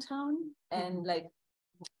in downtown and like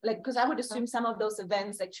because I would assume some of those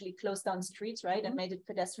events actually closed down streets, right, and made it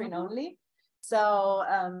pedestrian only. So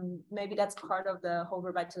maybe that's part of the whole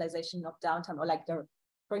revitalization of downtown, or like they're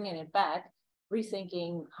bringing it back,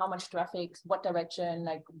 rethinking how much traffic, what direction,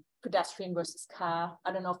 like pedestrian versus car.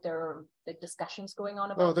 I don't know if there are like discussions going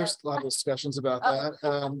on about there's that. a lot of discussions about that.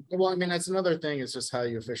 Well, I mean, that's another thing, is just how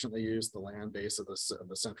you efficiently use the land base of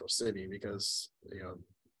the central city, because, you know,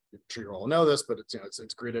 I'm sure you all know this, but it's, you know, it's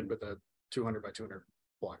gridded with a 200 by 200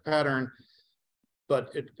 block pattern,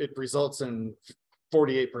 but it results in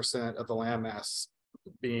 48% of the land mass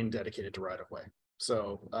being dedicated to right of way.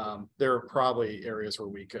 So there are probably areas where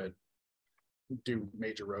we could do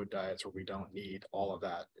major road diets where we don't need all of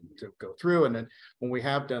that to go through. And then when we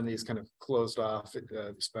have done these kind of closed off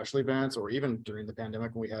special events, or even during the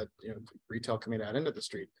pandemic when we had, you know, retail coming out into the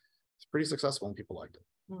street, it's pretty successful and people liked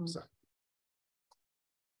it. So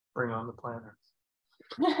Bring on the planners.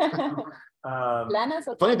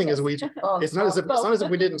 Funny thing is, it's not as if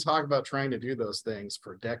we didn't talk about trying to do those things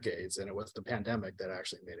for decades, and it was the pandemic that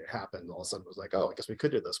actually made it happen. All of a sudden it was like, oh, I guess we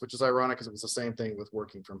could do this, which is ironic because it was the same thing with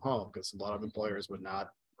working from home, because a lot of employers were not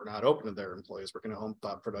open to their employees working at home,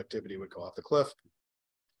 thought productivity would go off the cliff.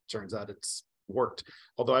 Turns out it's worked.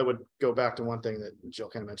 Although I would go back to one thing that Jill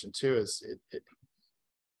kind of mentioned too, is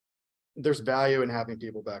there's value in having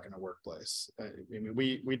people back in the workplace. I mean,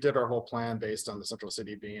 we did our whole plan based on the central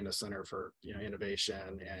city being a center for, you know,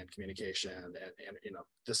 innovation and communication, and you know,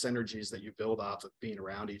 the synergies that you build off of being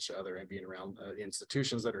around each other and being around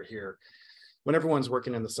institutions that are here. When everyone's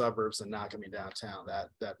working in the suburbs and not coming downtown,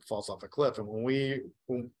 that falls off a cliff. And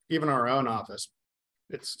when even our own office,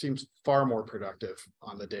 it seems far more productive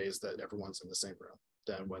on the days that everyone's in the same room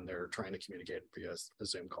than when they're trying to communicate via a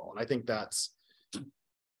Zoom call. And I think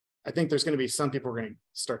there's going to be some people who are going to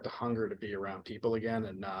start to hunger to be around people again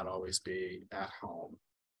and not always be at home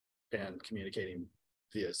and communicating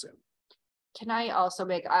via Zoom. Can I also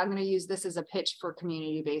I'm going to use this as a pitch for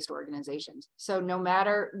community-based organizations. So no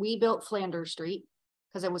matter, we built Flanders Street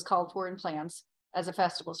because it was called for in plans as a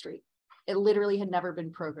festival street. It literally had never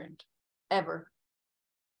been programmed, ever.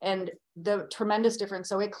 And the tremendous difference,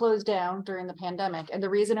 so it closed down during the pandemic. And the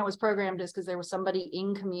reason it was programmed is because there was somebody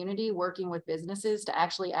in community working with businesses to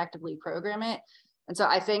actually actively program it. And so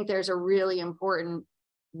I think there's a really important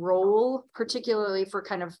role, particularly for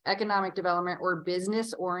kind of economic development or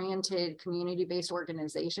business-oriented community-based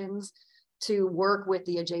organizations, to work with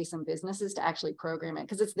the adjacent businesses to actually program it,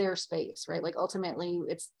 because it's their space, right? Like ultimately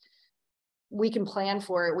we can plan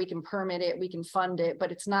for it, we can permit it, we can fund it,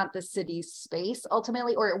 but it's not the city's space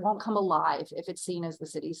ultimately, or it won't come alive if it's seen as the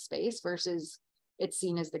city's space versus it's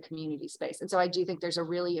seen as the community space. And so I do think there's a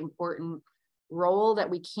really important role that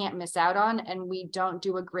we can't miss out on, and we don't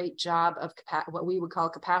do a great job of what we would call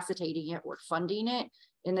capacitating it or funding it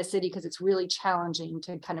in the city, because it's really challenging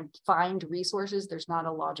to kind of find resources. There's not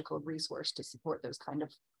a logical resource to support those kind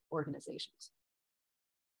of organizations.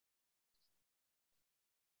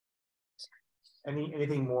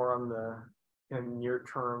 Anything more on the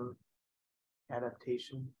near-term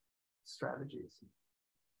adaptation strategies?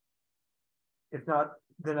 If not,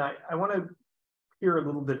 then I want to peer a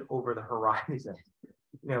little bit over the horizon.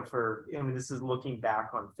 This is looking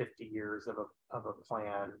back on 50 years of a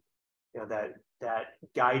plan, that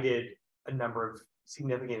guided a number of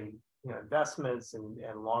significant investments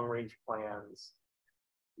and long-range plans.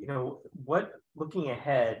 Looking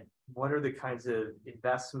ahead, what are the kinds of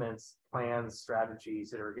investments, plans, strategies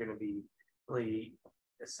that are going to be really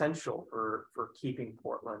essential for keeping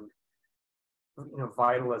Portland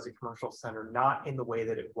vital as a commercial center, not in the way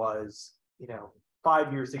that it was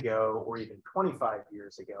 5 years ago or even 25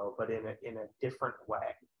 years ago, but in a different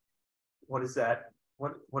way? What does that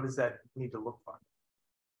need to look like?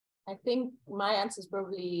 I think my answer is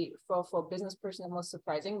probably for a business person the most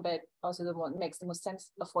surprising, but also the one that makes the most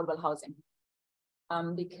sense: affordable housing.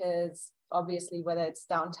 Because obviously, whether it's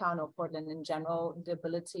downtown or Portland in general, the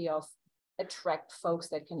ability of attract folks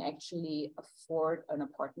that can actually afford an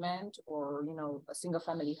apartment or a single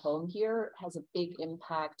family home here has a big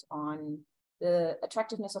impact on the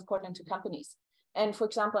attractiveness of Portland to companies. And for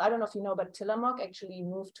example, I don't know if you know, but Tillamook actually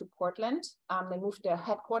moved to Portland. They moved their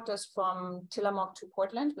headquarters from Tillamook to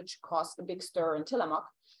Portland, which caused a big stir in Tillamook.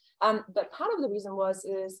 But part of the reason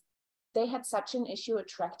is they had such an issue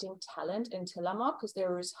attracting talent in Tillamook because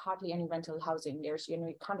there is hardly any rental housing. There's,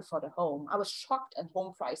 you can't afford a home. I was shocked at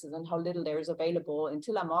home prices and how little there is available in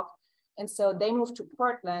Tillamook. And so they moved to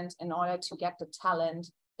Portland in order to get the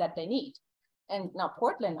talent that they need. And now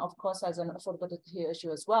Portland, of course, has an affordability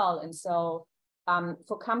issue as well. And so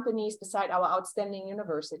for companies, beside our outstanding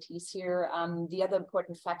universities here, the other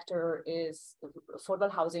important factor is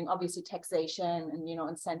affordable housing. Obviously, taxation and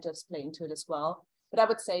incentives play into it as well. But I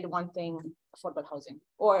would say the one thing, affordable housing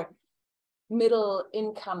or middle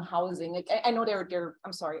income housing. Like I know they're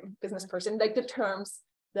I'm sorry, business person, like the terms,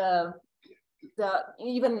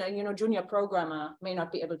 even junior programmer may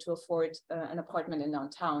not be able to afford an apartment in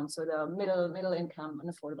downtown. So the middle income and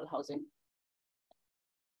affordable housing.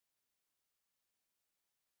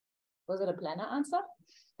 Was it a planner answer?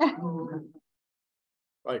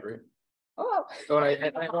 I agree. Oh,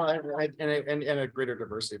 and a greater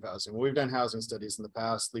diversity of housing. We've done housing studies in the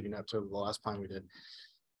past, leading up to the last plan we did.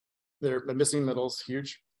 The missing middle's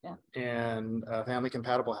huge, yeah, and family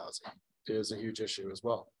compatible housing is a huge issue as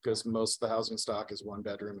well, because most of the housing stock is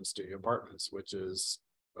 1-bedroom and studio apartments, which is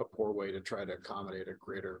a poor way to try to accommodate a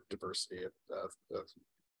greater diversity of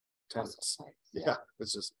tenants. Yeah,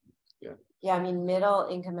 it's just. Yeah, I mean, middle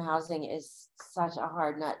income housing is such a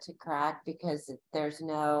hard nut to crack because there's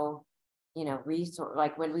no, resource.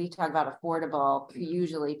 Like when we talk about affordable,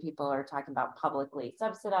 usually people are talking about publicly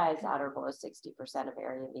subsidized at or below 60% of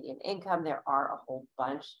area median income. There are a whole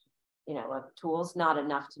bunch, of tools, not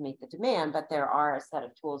enough to meet the demand, but there are a set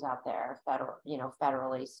of tools out there,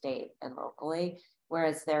 federally, state, and locally,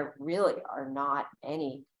 whereas there really are not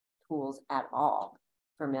any tools at all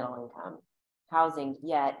for middle income housing,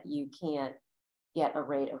 yet you can't get a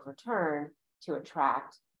rate of return to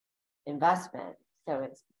attract investment. So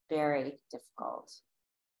it's very difficult.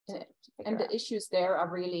 And the issues there are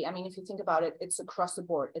really, I mean, if you think about it, it's across the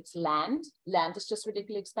board. It's land. Land is just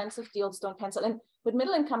ridiculously expensive. Deals don't pencil. And with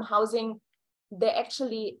middle income housing, they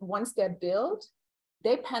actually, once they're built,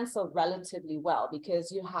 they pencil relatively well because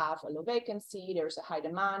you have a low vacancy, there's a high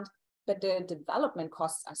demand. But the development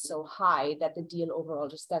costs are so high that the deal overall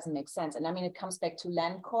just doesn't make sense. And I mean, it comes back to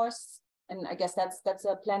land costs. And I guess that's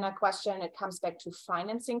a planner question. It comes back to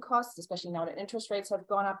financing costs, especially now that interest rates have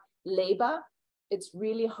gone up. Labor, it's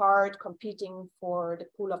really hard competing for the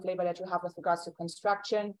pool of labor that you have with regards to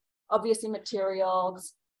construction, obviously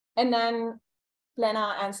materials, and then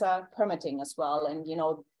planner answer permitting as well. And,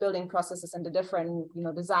 building processes and the different,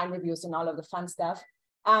 design reviews and all of the fun stuff.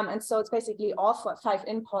 And so it's basically all 5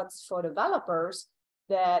 inputs for developers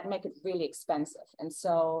that make it really expensive. And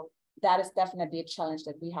so that is definitely a challenge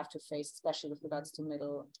that we have to face, especially with regards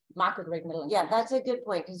to market rate middle income. Yeah, that's a good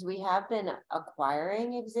point, because we have been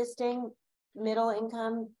acquiring existing middle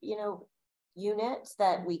income, units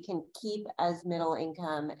that we can keep as middle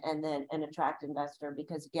income and then an attract investor,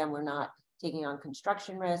 because again, we're not taking on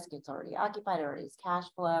construction risk. It's already occupied, already is cash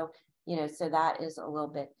flow, so that is a little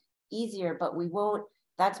bit easier, but we won't.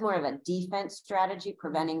 That's more of a defense strategy,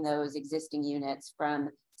 preventing those existing units from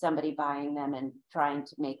somebody buying them and trying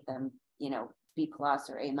to make them, B+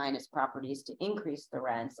 or A- properties to increase the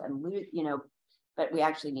rents and lose, but we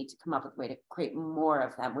actually need to come up with a way to create more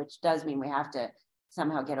of them, which does mean we have to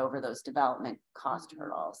somehow get over those development cost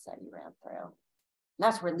hurdles that you ran through. And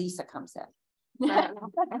that's where Lisa comes in.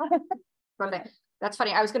 That's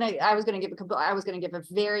funny. I was gonna give a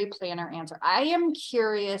very planner answer. I am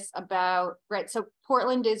curious about, right? So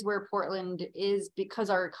Portland is where Portland is because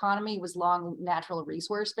our economy was long natural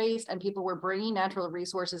resource based, and people were bringing natural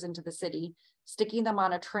resources into the city, sticking them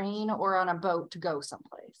on a train or on a boat to go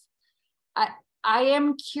someplace. I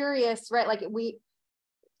am curious, right? Like we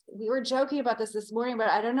were joking about this morning, but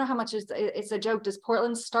I don't know how much it's a joke. Does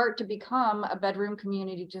Portland start to become a bedroom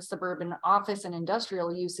community to suburban office and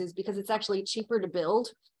industrial uses because it's actually cheaper to build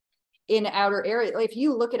in outer areas? If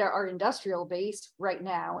you look at our industrial base right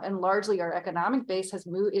now, and largely our economic base is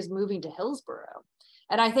moving to Hillsborough.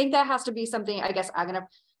 And I think that has to be something, I guess I'm going to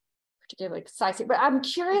particularly decisive, but I'm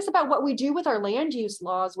curious about what we do with our land use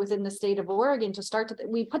laws within the state of Oregon to start to,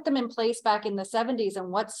 we put them in place back in the 70s, and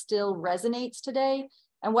what still resonates today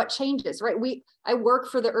and what changes, right? I work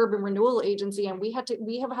for the Urban Renewal Agency, and we have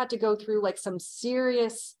had to go through like some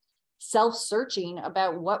serious self-searching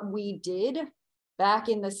about what we did back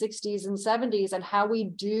in the 60s and 70s and how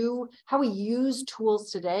we use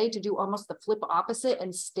tools today to do almost the flip opposite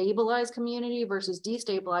and stabilize community versus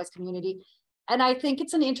destabilize community. And I think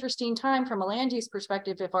it's an interesting time from a land use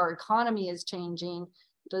perspective. If our economy is changing,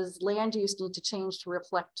 does land use need to change to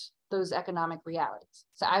reflect those economic realities?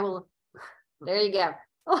 So there you go.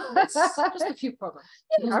 Just a few programs.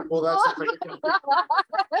 Well, that's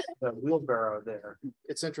The wheelbarrow there.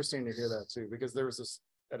 it's interesting to hear that too, because there was this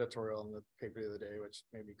editorial in the paper the other day, which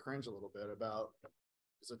made me cringe a little bit about,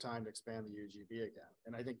 is it time to expand the UGB again?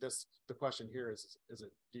 And I think the question here is it,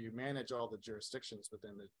 do you manage all the jurisdictions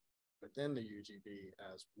within the UGB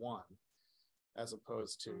as one, as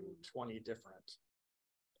opposed to 20 different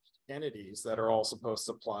entities that are all supposed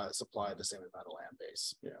to supply the same amount of land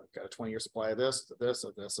base? Got a 20-year supply of this, of this,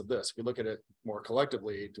 of this, of this. If you look at it more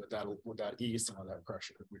collectively, would that ease some of that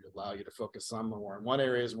pressure? Would it allow you to focus some more in one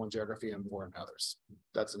areas, one geography, and more in others?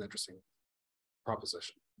 That's an interesting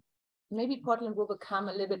proposition. Maybe Portland will become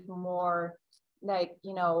a little bit more like,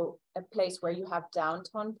 a place where you have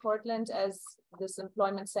downtown Portland as this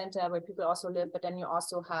employment center where people also live, but then you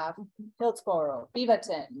also have Hillsborough,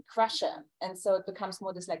 Beaverton, Gresham. And so it becomes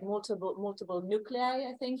more this like multiple nuclei.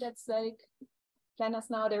 I think that's like planners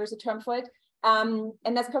now, there is a term for it. And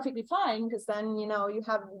that's perfectly fine, because then, you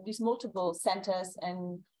have these multiple centers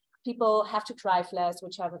and people have to drive less,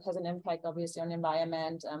 which has an impact obviously on the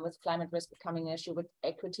environment, with climate risk becoming an issue, with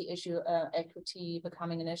equity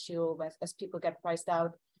becoming an issue as people get priced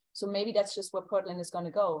out. So maybe that's just where Portland is going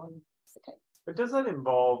to go. And it's okay. But does that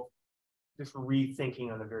involve just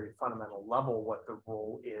rethinking on a very fundamental level what the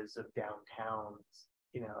role is of downtowns?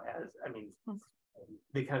 The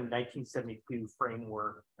kind of 1972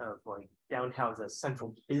 framework of like downtowns as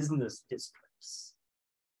central business districts.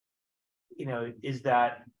 Is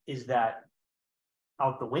that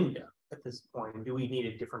out the window at this point? Do we need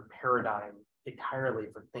a different paradigm entirely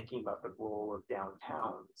for thinking about the role of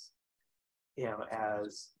downtowns,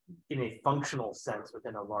 as in a functional sense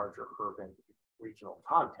within a larger urban regional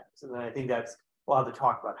context? And then I think we'll have to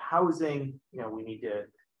talk about housing. We need to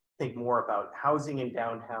think more about housing in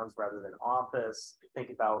downtowns rather than office, think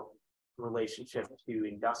about relationship to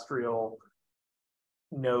industrial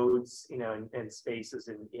nodes, and spaces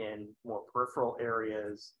in more peripheral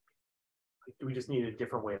areas. Do we just need a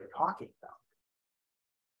different way of talking about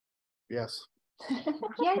it? Yes.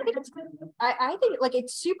 Yeah, I think I think like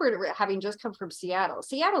it's super, having just come from Seattle.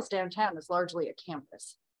 Seattle's downtown is largely a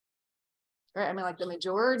campus. Right. I mean, like the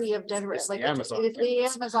majority of Denver, it's the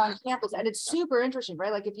Amazon campus, and it's super interesting,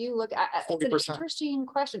 right? Like if you look at it's an interesting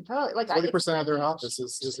question. Totally. Like 40% of their office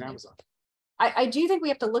is Amazon. I do think we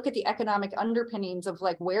have to look at the economic underpinnings of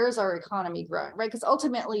like, where is our economy growing, right? Because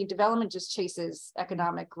ultimately development just chases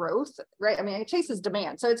economic growth, right? I mean, it chases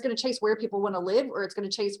demand. So it's going to chase where people want to live, or it's going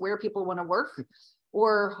to chase where people want to work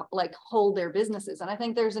or like hold their businesses. And I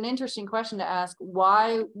think there's an interesting question to ask: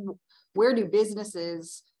 where do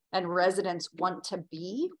businesses and residents want to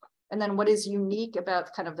be? And then what is unique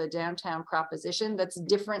about kind of the downtown proposition that's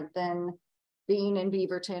different than being in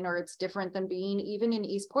Beaverton, or it's different than being even in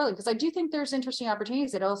East Portland? Because I do think there's interesting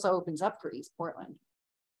opportunities that also opens up for East Portland.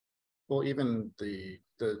 Well, even the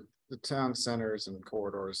town centers and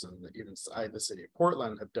corridors and even inside the city of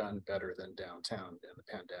Portland have done better than downtown in the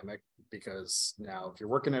pandemic, because now if you're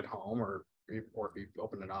working at home or if you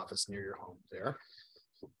open an office near your home there,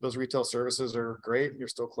 those retail services are great. You're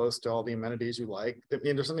still close to all the amenities you like. I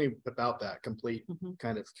mean, there's something about that complete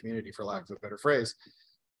kind of community, for lack of a better phrase,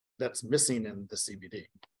 that's missing in the CBD.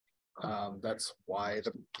 That's why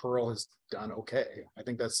the Pearl has done okay. I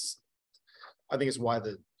think it's why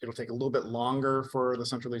it'll take a little bit longer for the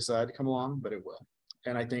Central East Side to come along, but it will.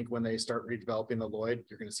 And I think when they start redeveloping the Lloyd,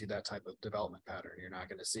 you're going to see that type of development pattern. You're not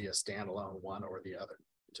going to see a standalone one or the other.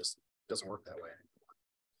 It just doesn't work that way.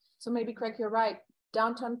 So maybe, Craig, you're right.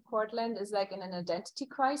 Downtown Portland is like in an identity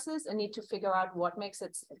crisis and need to figure out what makes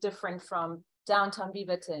it different from downtown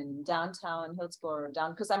Beaverton, downtown Hillsborough,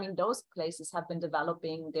 because I mean, those places have been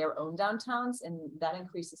developing their own downtowns, and that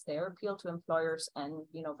increases their appeal to employers and,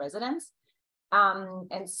 you know, residents.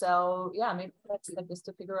 And so, yeah, maybe that's like this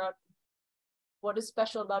to figure out what is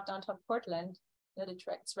special about downtown Portland that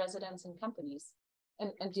attracts residents and companies,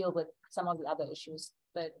 and deal with some of the other issues.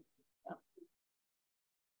 But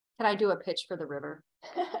can I do a pitch for the river?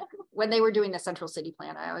 When they were doing the central city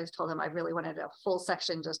plan, I always told them I really wanted a full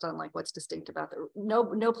section just on like what's distinct about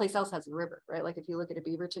no place else has a river, right? Like if you look at a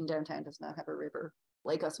Beaverton, downtown does not have a river.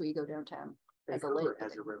 Lake Oswego downtown. Vancouver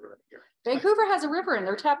has a river here. Vancouver has a river and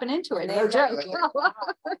they're tapping into it. No joke.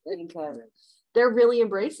 Because They're really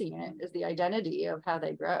embracing it as the identity of how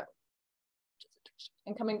they grow.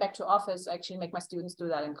 and coming back to office, I actually make my students do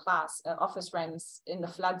that in class. Office rents in the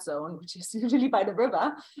flood zone, which is usually by the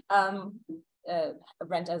river,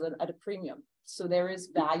 rent at a premium. So there is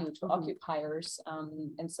value to occupiers.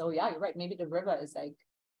 And so, yeah, you're right. Maybe the river is like,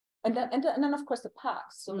 and then of course the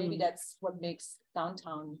parks. So maybe that's what makes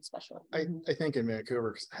downtown special. I think in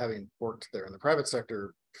Vancouver, having worked there in the private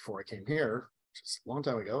sector before I came here, just a long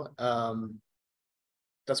time ago,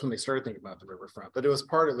 that's when they started thinking about the riverfront. But it was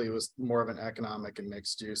more of an economic and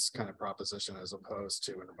mixed use kind of proposition as opposed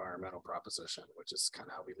to an environmental proposition, which is kind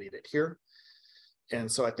of how we lead it here. And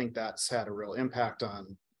so I think that's had a real impact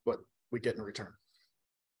on what we get in return.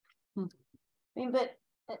 I mean, but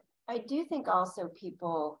I do think also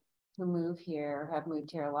people who move here, have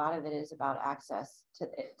moved here, a lot of it is about access to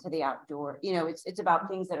the outdoor. You know, it's about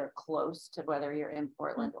things that are close to whether you're in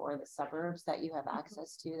Portland or the suburbs that you have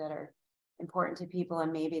access to that are important to people,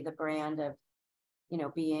 and maybe the brand of, you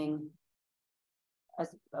know, being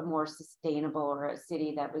a more sustainable, or a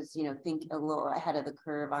city that was, you know, think a little ahead of the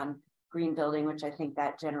curve on green building, which I think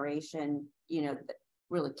that generation, you know,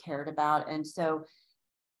 really cared about. And so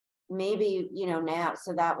maybe, you know, now,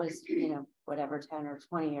 so that was, you know, whatever, 10 or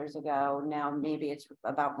 20 years ago. Now maybe it's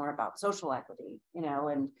more about social equity, you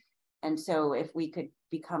know, and so if we could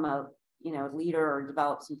become a, you know, leader or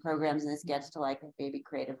develop some programs, and this gets to like maybe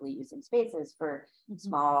creatively using spaces for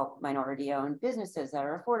small minority owned businesses that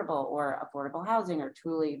are affordable, or affordable housing, or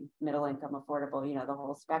truly middle income affordable, you know, the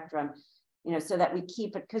whole spectrum, you know, so that we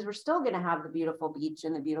keep it, because we're still going to have the beautiful beach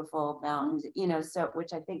and the beautiful mountains, you know, so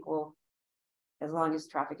which I think will, as long as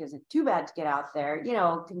traffic isn't too bad to get out there, you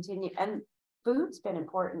know, continue. And food's been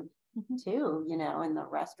important too, you know, and the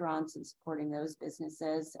restaurants and supporting those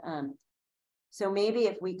businesses. So maybe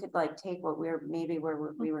if we could like take what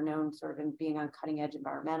we were known sort of in being on cutting edge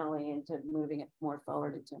environmentally, into moving it more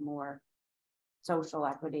forward into more social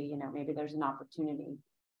equity, you know, maybe there's an opportunity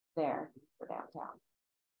there for downtown.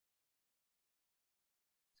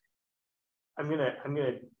 I'm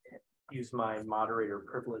gonna use my moderator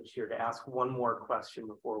privilege here to ask one more question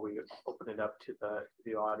before we open it up to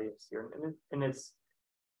the audience here. And it's,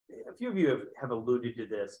 a few of you have alluded to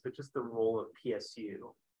this, but just the role of PSU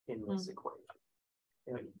in this equation.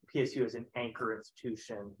 You know, PSU is an anchor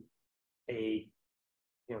institution, a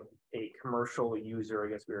commercial user. I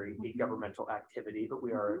guess we're a governmental activity, but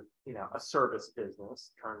we are, you know, a service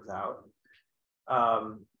business, turns out.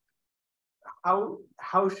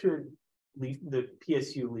 How should the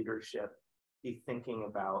PSU leadership be thinking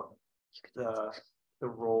about the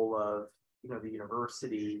role of, you know, the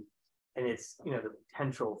university and its, you know, the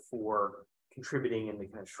potential for contributing in the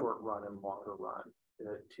kind of short run and longer run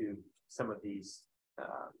to some of these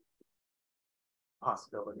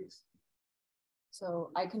possibilities? So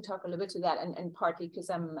I can talk a little bit to that, and partly because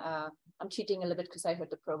I'm cheating a little bit because I heard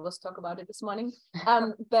the provost talk about it this morning.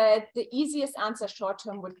 But the easiest answer short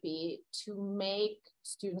term would be to make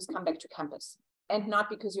students come back to campus, and not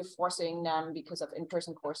because you're forcing them because of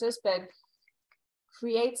in-person courses, but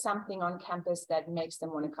create something on campus that makes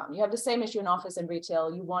them want to come. You have the same issue in office and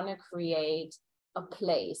retail. You want to create a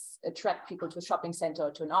place, attract people to a shopping center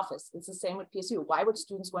or to an office. It's the same with PSU. Why would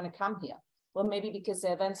students want to come here? Well, maybe because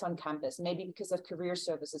there are events on campus, maybe because of career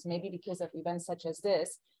services, maybe because of events such as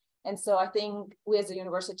this. And so I think we as a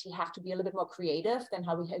university have to be a little bit more creative than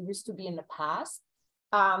how we used to be in the past,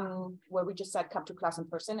 where we just said come to class in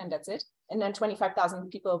person and that's it. And then 25,000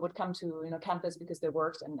 people would come to, you know, campus because they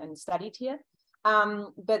worked and studied here.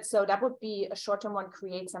 But so that would be a short-term one,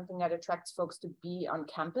 create something that attracts folks to be on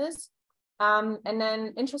campus. And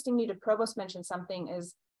then interestingly, the provost mentioned something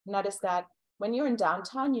is notice that when you're in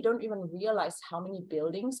downtown, you don't even realize how many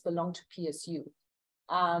buildings belong to PSU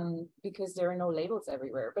because there are no labels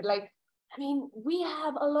everywhere. But like, I mean, we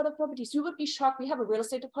have a lot of properties. You would be shocked. We have a real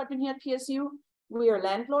estate department here at PSU. We are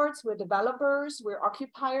landlords, we're developers, we're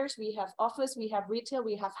occupiers, we have office, we have retail,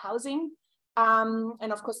 we have housing.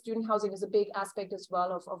 And of course, student housing is a big aspect as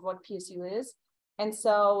well of what PSU is. And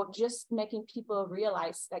so just making people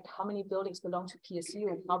realize like how many buildings belong to PSU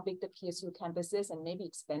and how big the PSU campus is and maybe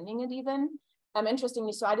expanding it even.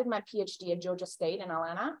 Interestingly, so I did my PhD at Georgia State in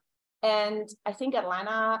Atlanta. And I think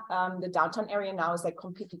Atlanta, the downtown area now is like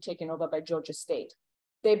completely taken over by Georgia State.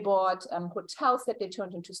 They bought hotels that they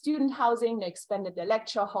turned into student housing. They expanded their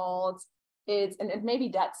lecture halls. And maybe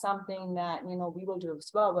that's something that, you know, we will do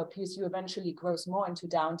as well, where PSU eventually grows more into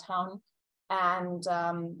downtown and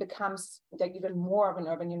becomes like even more of an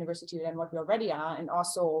urban university than what we already are, and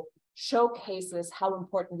also showcases how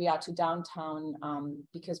important we are to downtown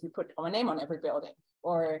because we put our name on every building,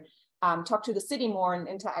 or talk to the city more and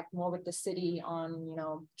interact more with the city on, you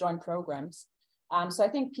know, joint programs. So I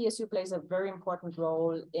think PSU plays a very important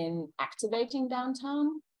role in activating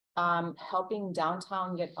downtown, helping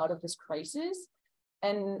downtown get out of this crisis.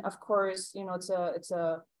 And of course, you know, it's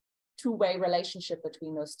a two-way relationship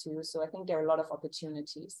between those two. So I think there are a lot of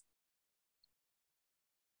opportunities.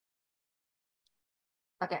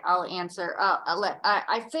 Okay, I'll answer.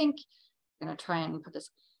 I think I'm gonna try and put this.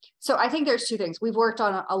 So I think there's two things. We've worked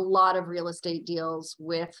on a lot of real estate deals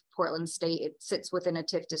with Portland State. It sits within a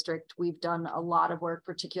TIF district. We've done a lot of work,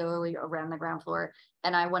 particularly around the ground floor.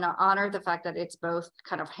 And I want to honor the fact that it's both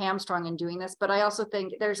kind of hamstrung in doing this, but I also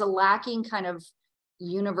think there's a lacking kind of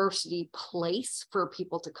university place for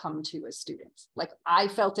people to come to as students. Like I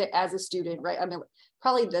felt it as a student, right? I mean,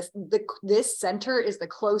 probably this center is the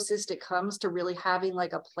closest it comes to really having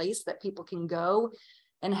like a place that people can go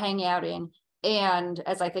and hang out in. And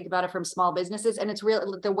as I think about it from small businesses, and it's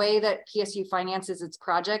real, the way that PSU finances its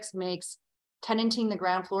projects makes tenanting the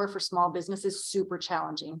ground floor for small businesses super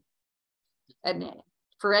challenging. And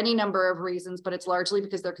for any number of reasons, but it's largely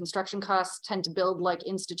because their construction costs tend to build like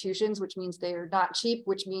institutions, which means they're not cheap,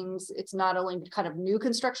 which means it's not only kind of new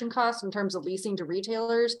construction costs in terms of leasing to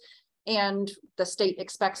retailers, and the state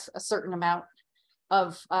expects a certain amount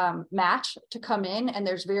of match to come in, and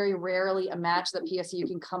there's very rarely a match that PSU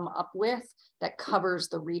can come up with that covers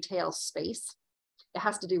the retail space. It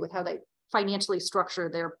has to do with how they financially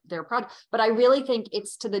structure their product, but I really think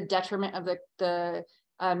it's to the detriment of the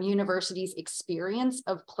university's experience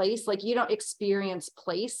of place. Like you don't experience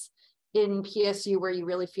place in PSU where you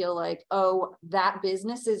really feel like, oh, that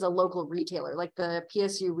business is a local retailer. Like the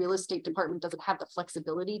PSU real estate department doesn't have the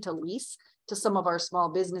flexibility to lease to some of our small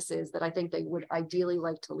businesses that I think they would ideally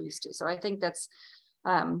like to lease to. So I think that's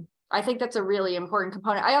a really important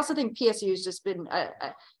component. I also think PSU has just been,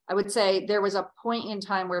 I would say there was a point in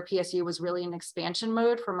time where PSU was really in expansion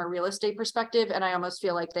mode from a real estate perspective. And I almost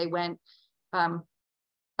feel like they went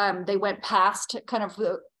past kind of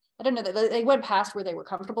the, I don't know, they went past where they were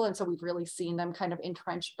comfortable. And so we've really seen them kind of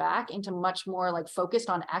entrench back into much more like focused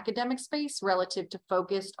on academic space relative to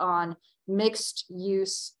focused on mixed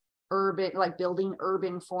use, urban, like building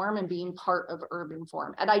urban form and being part of urban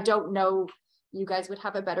form. And I don't know, you guys would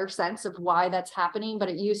have a better sense of why that's happening, but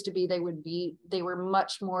it used to be they were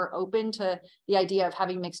much more open to the idea of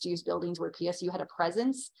having mixed use buildings where PSU had a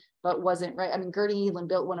presence, but wasn't, right? I mean, Gurney Elin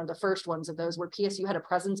built one of the first ones of those where PSU had a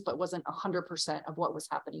presence, but wasn't 100% of what was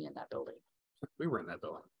happening in that building. We were in that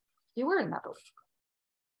building. You were in that building.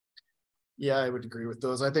 Yeah, I would agree with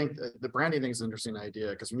those. I think the branding thing is an interesting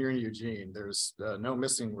idea because when you're in Eugene, there's no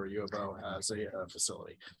missing where U of O has a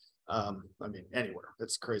facility. I mean, anywhere.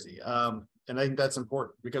 It's crazy. And I think that's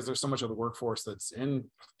important because there's so much of the workforce that's in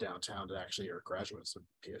downtown that actually are graduates of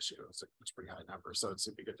PSU. It's a pretty high number. So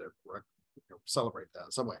it'd be good to celebrate that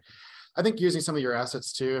in some way. I think using some of your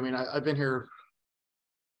assets too. I mean, I've been here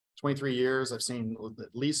 23 years. I've seen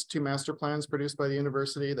at least 2 master plans produced by the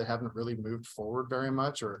university that haven't really moved forward very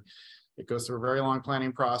much, or it goes through a very long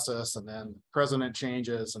planning process and then president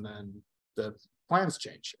changes and then the plans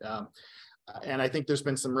change. And I think there's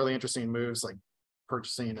been some really interesting moves like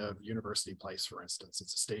purchasing of University Place, for instance.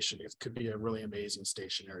 It's a station. It could be a really amazing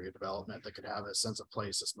station area development that could have a sense of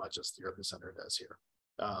place as much as the urban center does here.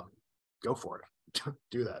 Go for it.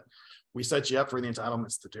 Do that. We set you up for the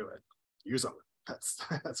entitlements to do it. Use them.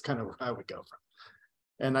 That's kind of where I would go from.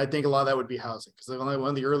 And I think a lot of that would be housing, because one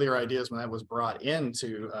of the earlier ideas when that was brought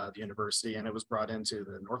into the university, and it was brought into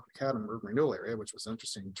the North Macadam urban renewal area, which was an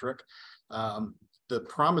interesting trick. The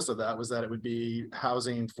promise of that was that it would be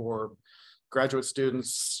housing for graduate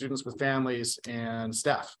students, students with families, and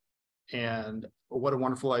staff. And what a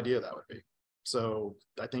wonderful idea that would be. So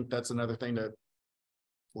I think that's another thing to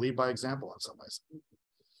lead by example in some ways.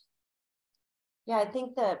 Yeah, I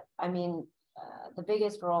think that, I mean, the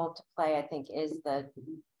biggest role to play, I think, is the,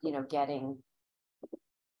 getting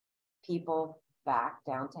people back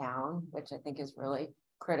downtown, which I think is really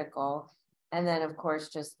critical. And then, of course,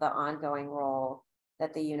 just the ongoing role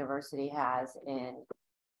that the university has in,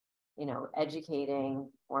 educating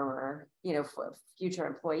former, future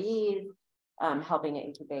employees, helping to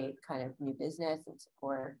incubate kind of new business and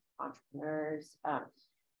support entrepreneurs.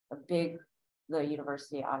 The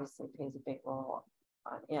university obviously plays a big role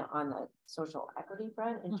on the social equity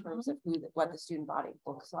front in terms of what the student body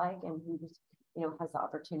looks like and who has the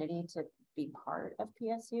opportunity to be part of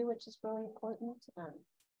PSU, which is really important.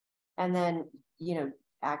 And then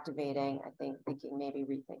activating, I think, maybe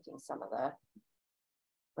rethinking some of the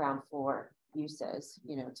ground floor uses,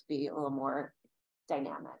 to be a little more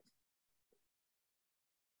dynamic.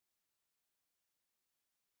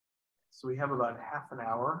 So we have about half an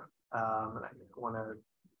hour, and I want to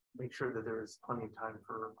make sure that there is plenty of time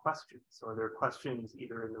for questions. So are there questions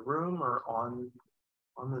either in the room or on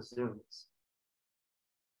the Zooms?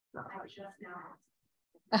 No, I just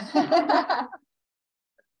now.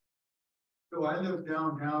 So I live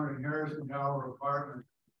downtown in Harrison Tower Apartments.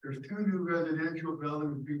 There's 2 new residential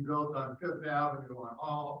buildings being built on 5th Avenue on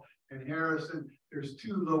Hall and Harrison. There's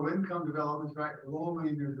 2 low-income developments right below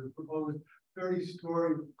me. There's a proposed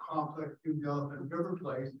 30-story complex being built in River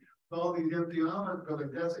Place. With all these empty office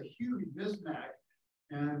buildings, that's a huge mismatch.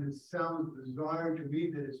 And it sounds bizarre to me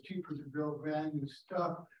that it's cheaper to build brand new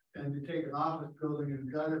stuff than to take an office building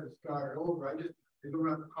and gut it and start over. I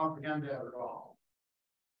don't comprehend that at all.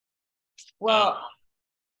 Well,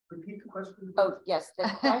 Repeat the question. oh, yes, the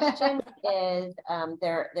question is,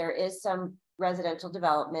 there is some residential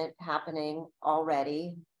development happening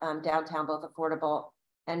already downtown, both affordable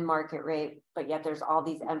and market rate, but yet there's all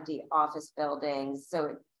these empty office buildings. So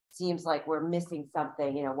it seems like we're missing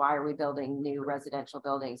something. Why are we building new residential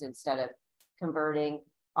buildings instead of converting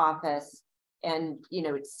office? And,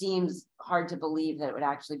 it seems hard to believe that it would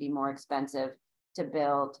actually be more expensive to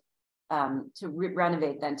build, to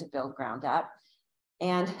renovate than to build ground up.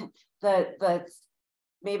 And the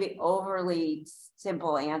maybe overly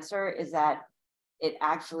simple answer is that it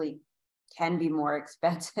actually can be more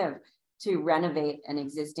expensive to renovate an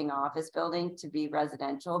existing office building to be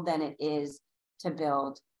residential than it is to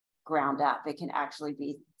build ground up. It can actually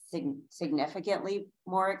be significantly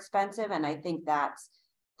more expensive. And I think that's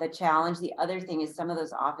the challenge. The other thing is some of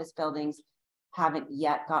those office buildings haven't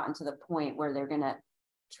yet gotten to the point where they're going to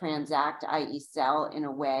transact, i.e. sell in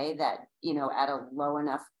a way that, at a low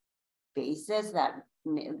enough basis that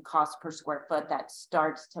cost per square foot that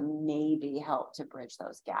starts to maybe help to bridge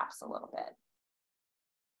those gaps a little bit.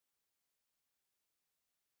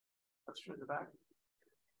 let's turn it back.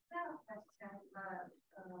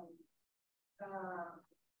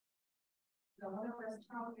 One of the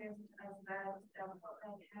strongest aspects that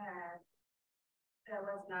Toulan had that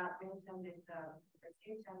was not mentioned in the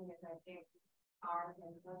presentation is, I think, art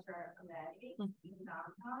and culture amenities in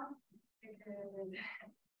downtown, because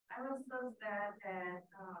I was so sad that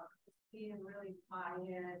being really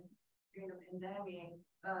quiet during the pandemic,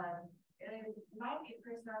 but it might be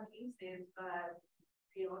personal cases, but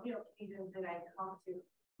the only occasions that I come to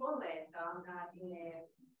Toulan downtown in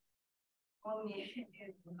only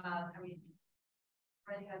is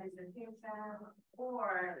running a dissertation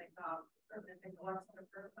or like what's the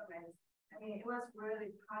performance. I mean, it was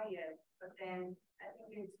really quiet, but then I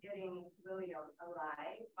think it's getting really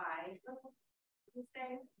alive by these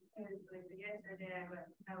days. Because like yesterday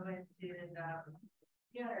I went to the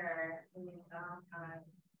theater in downtown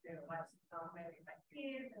to watch some maybe my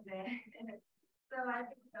kids, and then so I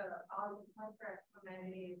think all the cultural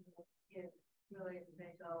amenities is really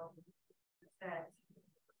special that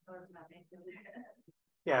was not mentioned.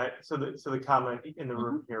 Yeah, so the comment in the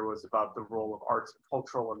room here was about the role of arts and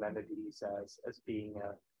cultural amenities as being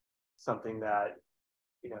something that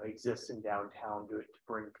exists in downtown to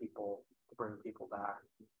bring people back.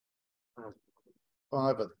 Well, I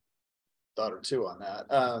have a thought or two on that.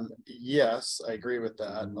 Yes, I agree with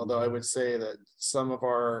that. Although I would say that some of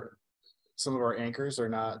our anchors are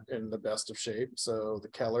not in the best of shape. So the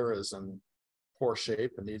Keller is in poor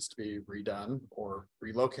shape and needs to be redone or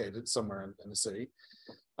relocated somewhere in the city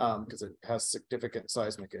because it has significant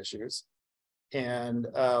seismic issues. And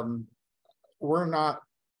we're not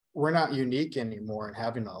unique anymore in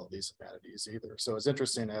having all of these amenities either. So it's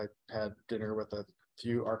interesting. I had dinner with a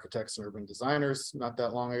few architects and urban designers not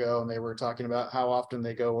that long ago, and they were talking about how often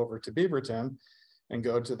they go over to Beaverton and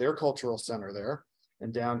go to their cultural center there.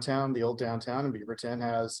 And downtown, the old downtown in Beaverton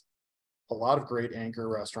has a lot of great anchor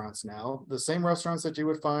restaurants now, the same restaurants that you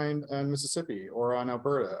would find in Mississippi or on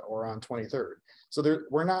Alberta or on 23rd. So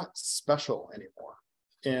we're not special anymore.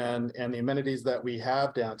 And the amenities that we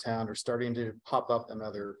have downtown are starting to pop up in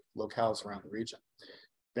other locales around the region.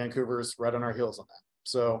 Vancouver's right on our heels on that.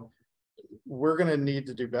 So we're going to need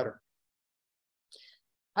to do better.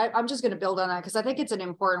 I'm just going to build on that because I think it's an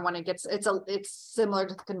important one. It's similar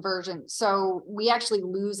to the conversion. So we actually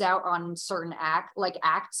lose out on certain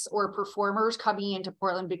acts or performers coming into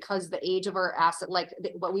Portland because the age of our asset, like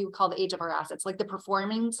what we would call the age of our assets, like the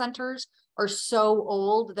performing centers are so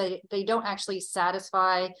old that they don't actually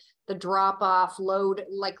satisfy the drop off load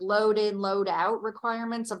in, load out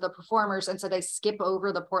requirements of the performers. And so they skip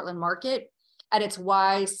over the Portland market. And it's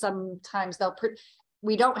why sometimes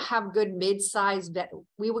we don't have good mid-size,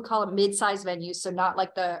 we would call it mid-size venues. So not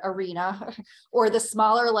like the arena or the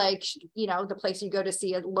smaller, like, the place you go to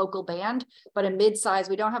see a local band, but a mid-size,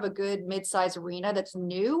 we don't have a good mid-size arena that's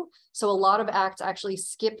new. So a lot of acts actually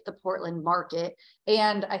skip the Portland market.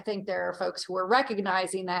 And I think there are folks who are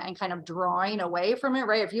recognizing that and kind of drawing away from it,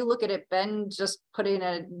 right? If you look at it, Ben just put in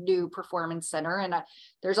a new performance center and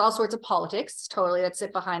there's all sorts of politics totally that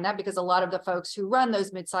sit behind that because a lot of the folks who run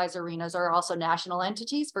those mid-size arenas are also national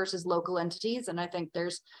entities versus local entities. And I think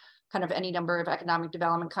there's kind of any number of economic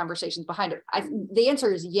development conversations behind it. The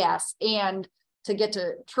answer is yes. And to get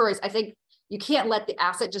to Troy's, I think you can't let the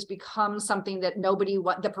asset just become something that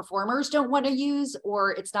the performers don't want to use,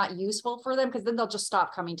 or it's not useful for them, because then they'll just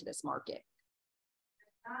stop coming to this market.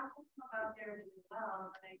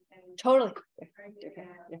 Totally.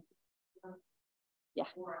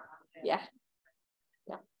 Yeah.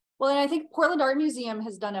 Well, and I think Portland Art Museum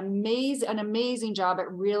has done an amazing job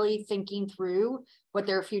at really thinking through what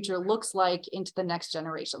their future looks like into the next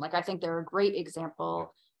generation. Like, I think they're a great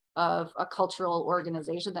example of a cultural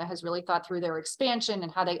organization that has really thought through their expansion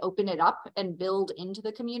and how they open it up and build into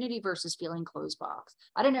the community versus feeling closed box.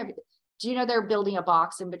 I don't know. Do you know they're building a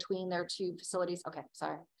box in between their two facilities? Okay,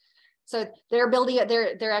 sorry. So they're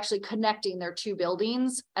actually connecting their two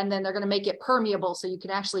buildings, and then they're going to make it permeable so you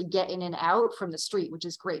can actually get in and out from the street, which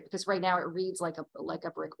is great because right now it reads like a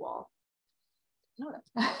brick wall. We have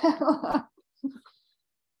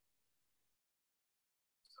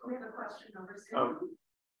a question number 6.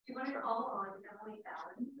 You want to call on Emily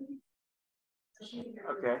Allen, please?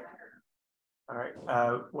 Okay. All right.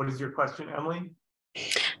 What is your question, Emily?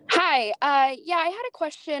 Hi. Yeah, I had a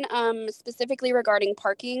question specifically regarding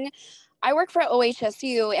parking. I work for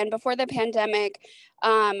OHSU, and before the pandemic,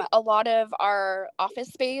 a lot of our office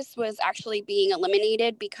space was actually being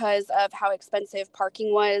eliminated because of how expensive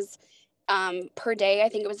parking was per day. I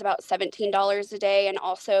think it was about $17 a day, and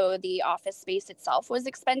also the office space itself was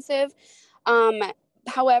expensive.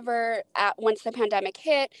 However, once the pandemic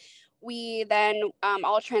hit, we then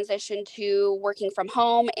all transitioned to working from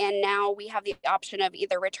home, and now we have the option of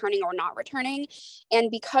either returning or not returning. And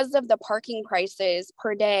because of the parking prices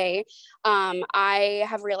per day, I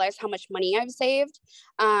have realized how much money I've saved.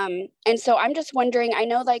 And so I'm just wondering, I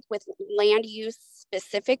know like with land use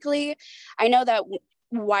specifically, I know that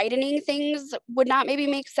widening things would not maybe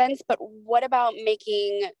make sense, but what about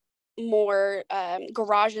making more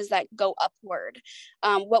garages that go upward?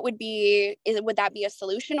 What would that be a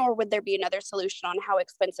solution, or would there be another solution on how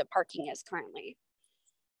expensive parking is currently?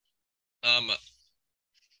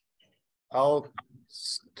 I'll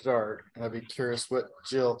start, and I'd be curious what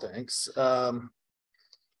Jill thinks.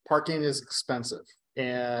 Parking is expensive,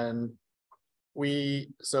 and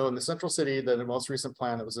so in the central city, the most recent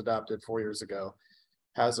plan that was adopted 4 years ago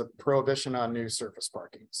has a prohibition on new surface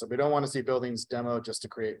parking. So we don't want to see buildings demo just to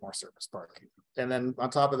create more surface parking. And then on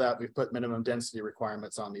top of that, we've put minimum density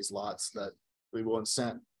requirements on these lots that we will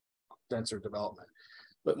incent denser development.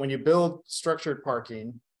 But when you build structured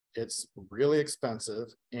parking, it's really expensive,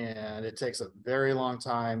 and it takes a very long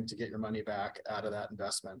time to get your money back out of that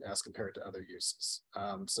investment as compared to other uses.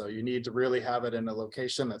 So you need to really have it in a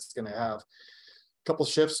location that's going to have a couple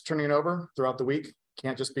shifts turning over throughout the week.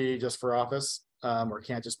 Can't just be just for office. Or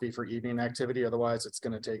can't just be for evening activity. Otherwise, it's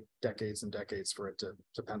going to take decades and decades for it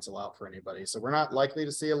to pencil out for anybody. So we're not likely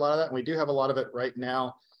to see a lot of that. And we do have a lot of it right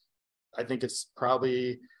now. I think it's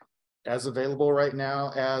probably as available right now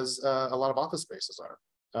as a lot of office spaces are.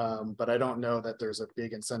 But I don't know that there's a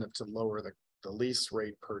big incentive to lower the lease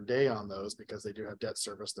rate per day on those, because they do have debt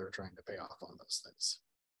service they're trying to pay off on those things.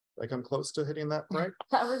 Like, I'm close to hitting that, right?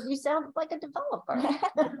 You sound like a developer.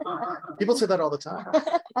 People say that all the time.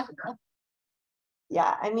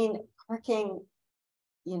 Yeah, I mean, parking,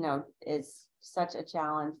 you know, is such a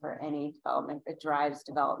challenge for any development. It drives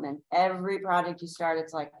development. Every project you start,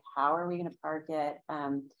 it's like, how are we going to park it?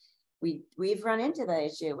 We've run into the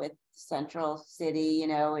issue with Central City, you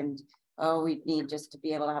know, and oh, we need just to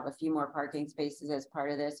be able to have a few more parking spaces as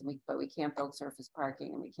part of this, and but we can't build surface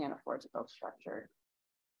parking, and we can't afford to build structured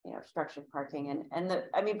parking.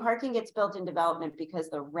 I mean, parking gets built in development because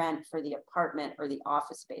the rent for the apartment or the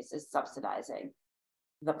office space is subsidizing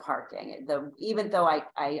the parking. Even though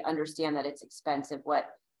I understand that it's expensive what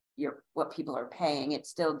people are paying, it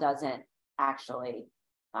still doesn't actually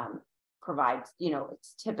provide, you know,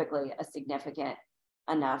 it's typically a significant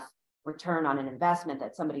enough return on an investment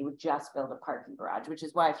that somebody would just build a parking garage, which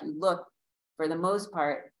is why if you look, for the most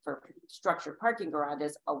part, for structured parking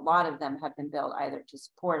garages, a lot of them have been built either to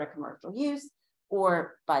support a commercial use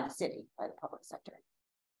or by the city, by the public sector.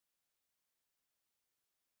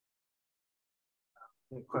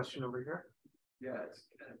 Any question over here? Yeah, it's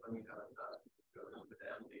kind of funny how it goes with the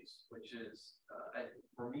families, which is,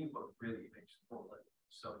 for me, what really makes Portland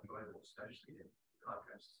so enjoyable, especially in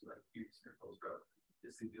contrast to like Houston or Hills Road,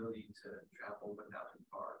 is the ability to travel without a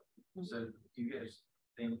car. Mm-hmm. So do you guys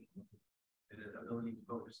think that an ability to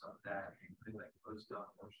focus on that, including like closed down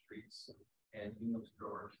more streets and being able to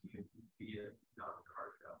grow our community via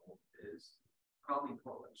non-car travel is probably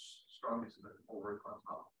Portland's strongest forward on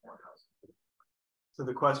top of more housing? So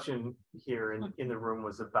the question here in the room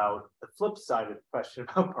was about the flip side of the question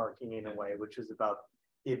about parking in a way, which is about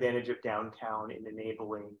the advantage of downtown in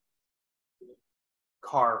enabling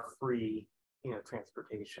car-free, you know,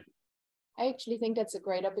 transportation. I actually think that's a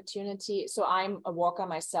great opportunity. So I'm a walker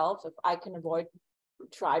myself. If I can avoid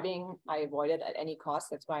driving, I avoid it at any cost.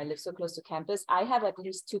 That's why I live so close to campus. I have at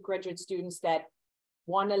least 2 graduate students that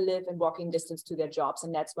want to live in walking distance to their jobs,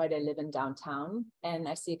 and that's why they live in downtown. And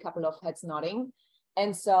I see a couple of heads nodding.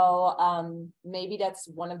 And so maybe that's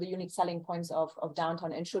one of the unique selling points of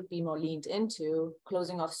downtown, and should be more leaned into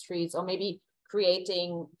closing off streets, or maybe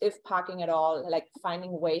creating, if parking at all, like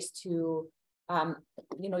finding ways to,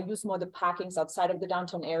 you know, use more the parkings outside of the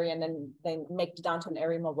downtown area, and then make the downtown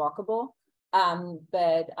area more walkable.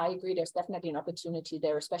 But I agree, there's definitely an opportunity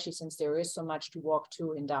there, especially since there is so much to walk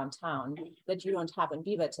to in downtown that you don't have in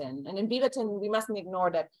Beaverton. And in Beaverton, we mustn't ignore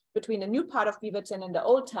that between the new part of Beaverton and the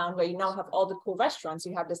old town, where you now have all the cool restaurants,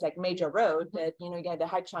 you have this like major road that, you know, you get a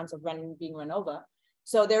high chance of being run over.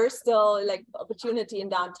 So there is still like opportunity in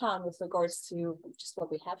downtown with regards to just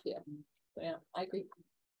what we have here. So yeah, I agree.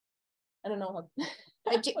 I don't know how.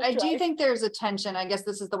 I do think there's a tension. I guess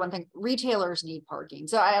this is the one thing, retailers need parking.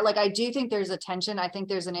 So I do think there's a tension. I think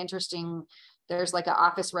there's there's like an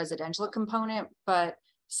office residential component, but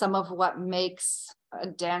some of what makes a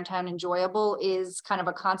downtown enjoyable is kind of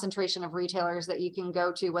a concentration of retailers that you can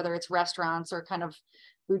go to, whether it's restaurants or kind of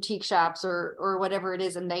boutique shops or whatever it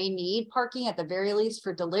is. And they need parking at the very least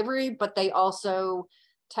for delivery, but they also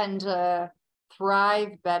tend to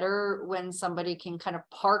thrive better when somebody can kind of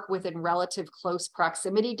park within relative close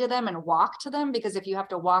proximity to them and walk to them, because if you have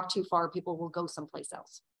to walk too far, people will go someplace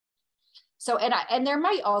else. So, and there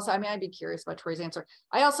might also, I mean, I'd be curious about Troy's answer.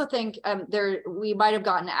 I also think we might have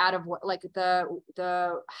gotten out of what, like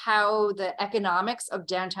how the economics of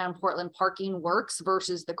downtown Portland parking works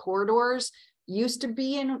versus the corridors used to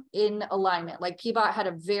be in alignment. Like PBOT had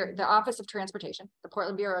the Office of Transportation, the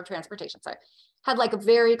Portland Bureau of Transportation, sorry, had like a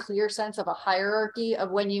very clear sense of a hierarchy of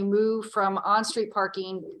when you move from on-street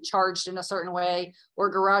parking charged in a certain way or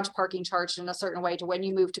garage parking charged in a certain way to when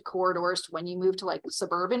you move to corridors, to when you move to like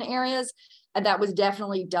suburban areas. And that was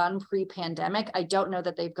definitely done pre-pandemic. I don't know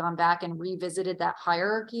that they've gone back and revisited that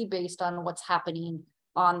hierarchy based on what's happening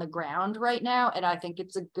on the ground right now. And I think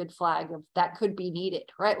it's a good flag of that could be needed,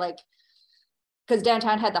 right? Like, because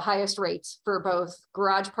downtown had the highest rates for both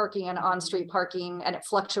garage parking and on-street parking, and it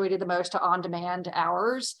fluctuated the most to on-demand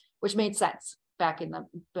hours, which made sense back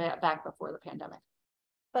before the pandemic.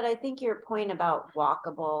 But I think your point about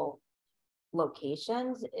walkable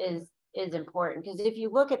locations is important, because if you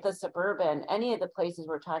look at the suburban, any of the places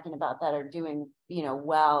we're talking about that are doing, you know,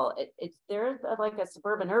 well, there's like a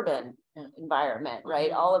suburban urban environment,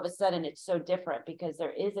 right? All of a sudden it's so different because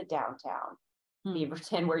there is a downtown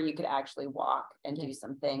Beaverton where you could actually walk and do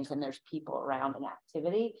some things, and there's people around and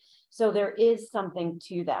activity. So there is something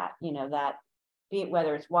to that, you know, that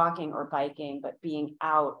whether it's walking or biking, but being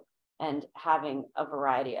out and having a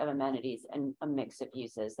variety of amenities and a mix of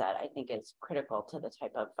uses that I think is critical to the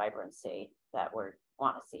type of vibrancy that we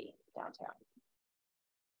want to see downtown.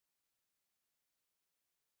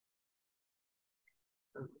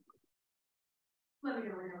 Let me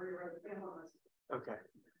know whenever you're ready. Okay.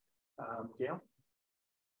 Gail?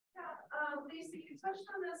 Yeah, Lisa, you You touched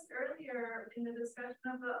on this earlier in the discussion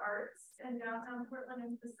of the arts in downtown Portland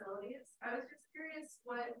and facilities. I was just curious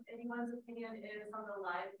what anyone's opinion is on the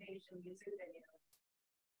Live Nation music venue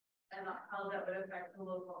and how that would affect the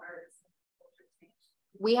local arts.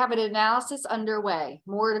 We have an analysis underway,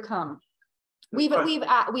 more to come. We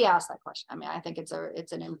asked that question. I mean, I think it's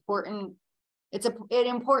an important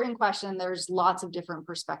question. There's lots of different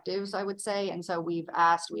perspectives, I would say. And so we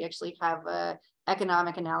actually have a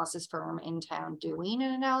economic analysis firm in town doing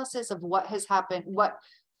an analysis of what has happened, what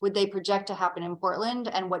would they project to happen in Portland,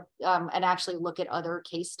 and what and actually look at other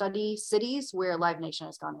case study cities where Live Nation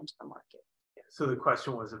has gone into the market. So the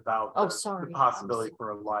question was about the possibility for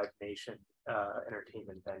a Live Nation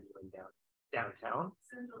entertainment venue in downtown.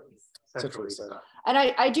 Central East Side. And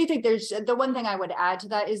I do think there's the one thing I would add to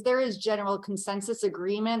that is there is general consensus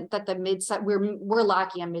agreement that the mid-size we're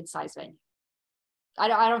lacking a mid-size venue. I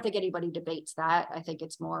don't think anybody debates that. I think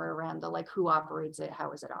it's more around the like who operates it,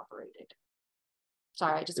 how is it operated.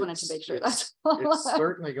 Sorry, I just wanted to make sure that's it's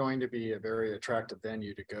certainly going to be a very attractive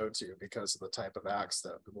venue to go to because of the type of acts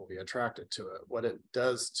that will be attracted to it. What it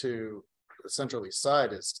does to the Central East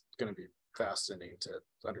Side is going to be fascinating to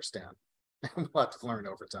understand. We'll have to learn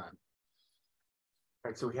over time.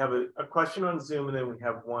 All right, so we have a question on Zoom, and then we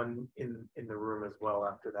have one in the room as well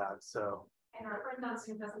after that. So. And our friend on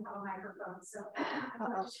Zoom doesn't have a microphone, so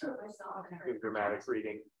I'm not sure myself. Dramatic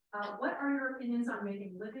reading. What are your opinions on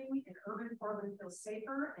making living in urban Portland feel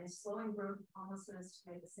safer and slowing growth of homelessness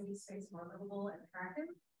to make the city space more livable and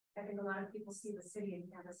attractive? I think a lot of people see the city and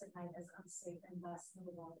campus at night as unsafe and less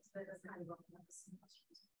livable. So that does kind of open up some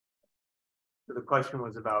questions. So the question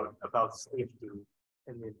was about safety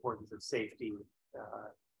and the importance of safety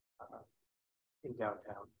in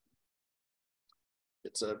downtown.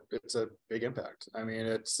 It's a big impact. I mean,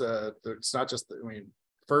 it's not just, I mean,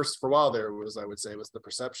 first for a while there was, I would say, was the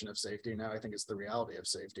perception of safety. Now I think it's the reality of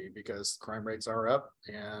safety because crime rates are up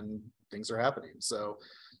and things are happening. So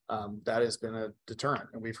that has been a deterrent.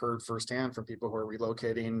 And we've heard firsthand from people who are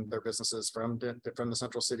relocating their businesses from the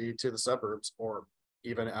central city to the suburbs or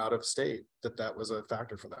even out of state that was a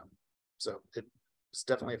factor for them. So it's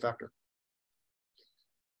definitely a factor.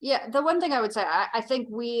 Yeah, the one thing I would say, I think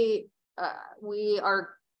we are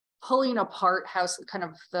pulling apart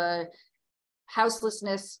the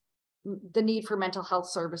houselessness, the need for mental health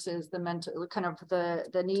services,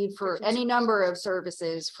 the need for any number of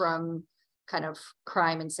services from kind of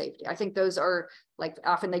crime and safety. I think those are like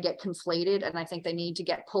often they get conflated, and I think they need to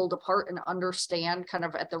get pulled apart and understand kind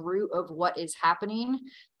of at the root of what is happening.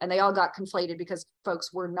 And they all got conflated because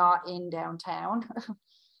folks were not in downtown.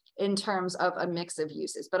 In terms of a mix of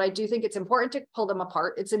uses. But I do think it's important to pull them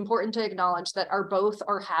apart. It's important to acknowledge that both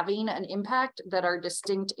are having an impact that are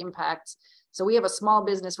distinct impacts. So we have a small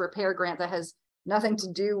business repair grant that has nothing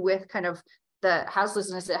to do with kind of the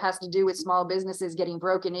houselessness. It has to do with small businesses getting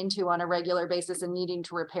broken into on a regular basis and needing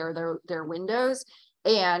to repair their windows.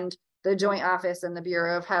 And the Joint Office and the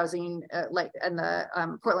Bureau of Housing, and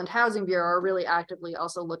the Portland Housing Bureau are really actively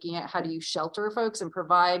also looking at how do you shelter folks and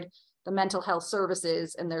provide the mental health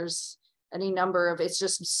services. And there's any number of, it's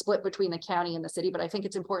just split between the county and the city, but I think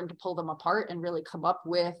it's important to pull them apart and really come up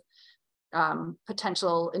with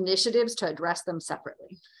potential initiatives to address them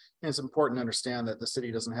separately. And it's important to understand that the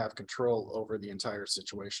city doesn't have control over the entire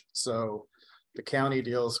situation. So the county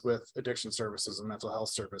deals with addiction services and mental health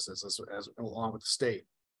services as along with the state.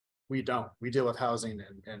 We don't. We deal with housing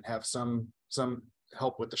and have some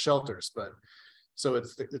help with the shelters, but so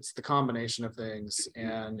it's the combination of things,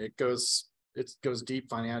 and it goes deep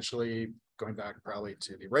financially, going back probably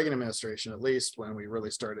to the Reagan administration, at least when we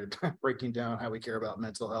really started breaking down how we care about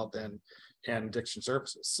mental health and addiction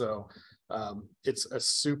services. So it's a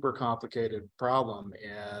super complicated problem,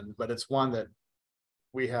 but it's one that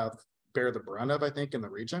we bear the brunt of, I think, in the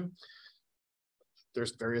region.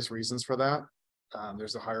 There's various reasons for that.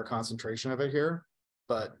 There's a higher concentration of it here,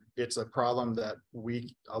 but it's a problem that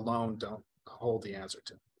we alone don't hold the answer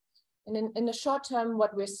to. And in the short term,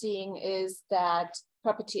 what we're seeing is that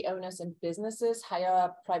property owners and businesses hire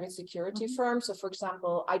private security firms. So for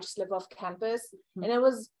example, I just live off campus, and it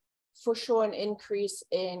was for sure an increase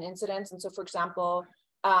in incidents. And so for example,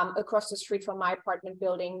 across the street from my apartment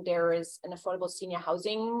building, there is an affordable senior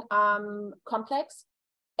housing complex.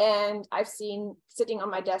 And I've seen sitting on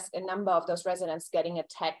my desk a number of those residents getting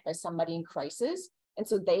attacked by somebody in crisis. And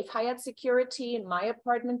so they've hired security. My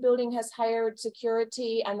apartment building has hired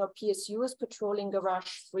security. I know PSU is patrolling Garage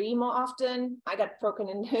 3 more often. I got broken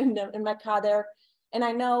in my car there. And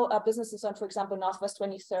I know businesses on, for example, Northwest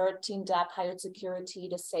 23rd, Team DAP hired security.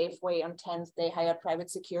 The Safeway on 10th, they hired private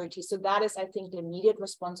security. So that is, I think, the immediate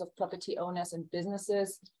response of property owners and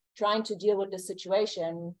businesses trying to deal with the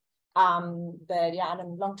situation. But yeah, in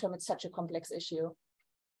the long term, it's such a complex issue.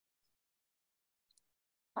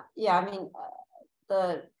 Yeah, I mean,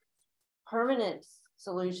 the permanent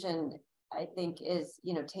solution, I think, is,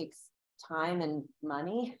 takes time and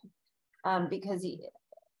money, because I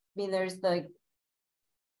mean, there's the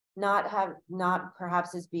not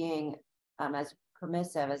perhaps as being as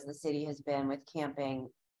permissive as the city has been with camping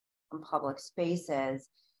in public spaces,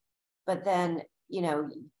 but then,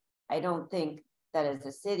 I don't think that as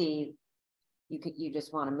a city, you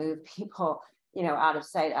just want to move people, out of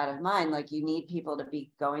sight, out of mind. Like, you need people to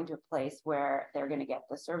be going to a place where they're going to get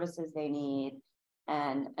the services they need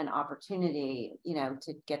and an opportunity,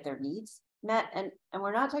 to get their needs met. And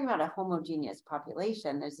we're not talking about a homogeneous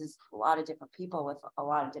population. There's a lot of different people with a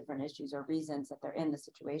lot of different issues or reasons that they're in the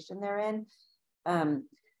situation they're in.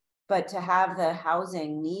 But to have the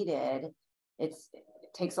housing needed, it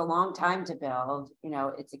takes a long time to build,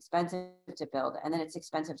 it's expensive to build, and then it's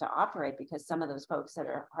expensive to operate, because some of those folks that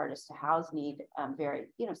are hardest to house need very,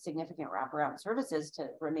 significant wraparound services to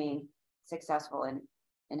remain successful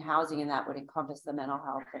in housing, and that would encompass the mental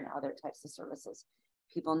health and other types of services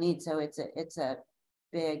people need. So it's a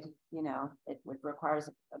big, it requires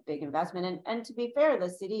a big investment. And to be fair, the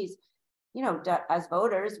cities, as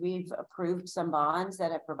voters, we've approved some bonds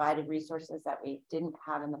that have provided resources that we didn't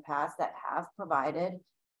have in the past, that have provided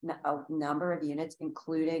a number of units,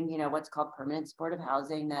 including, what's called permanent supportive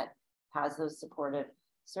housing, that has those supportive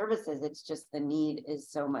services. It's just the need is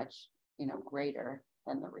so much, greater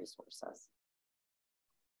than the resources.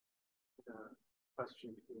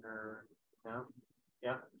 Question here. No?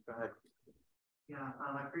 Yeah, go ahead. Yeah,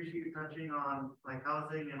 I appreciate you touching on like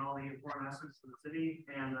housing and all the important aspects of the city,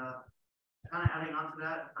 and kind of adding on to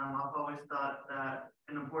that, I've always thought that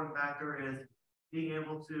an important factor is being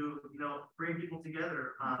able to, bring people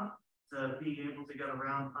together, to being able to get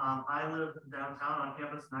around. I live downtown on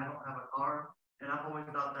campus and I don't have a car, and I've always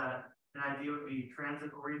thought that an idea would be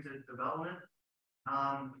transit-oriented development.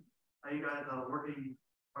 Are you guys working?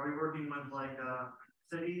 Are we working with like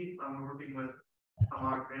city? We're working with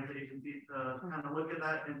our transit agencies to kind of look at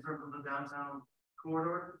that in terms of the downtown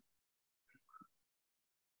corridor.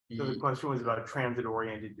 So the question was about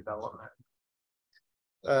transit-oriented development.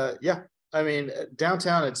 Yeah, I mean,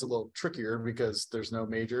 downtown, it's a little trickier because there's no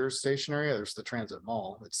major station area. There's the transit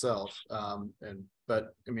mall itself.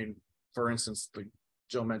 But I mean, for instance,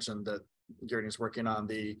 Jill mentioned that Garrity's working on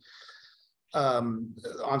the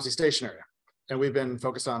OMSI station area, and we've been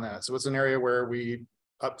focused on that. So it's an area where we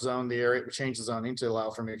upzone the area, change the zoning to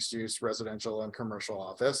allow for mixed use residential and commercial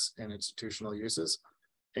office and institutional uses,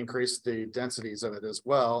 increase the densities of it as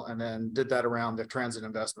well, and then did that around the transit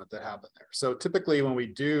investment that happened there. So typically when we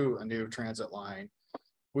do a new transit line,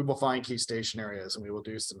 we will find key station areas and we will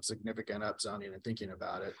do some significant upzoning and thinking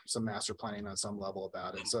about it, some master planning on some level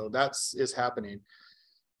about it. So is happening.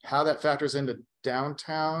 How that factors into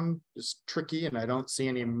downtown is tricky, and I don't see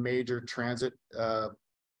any major transit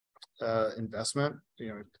investment,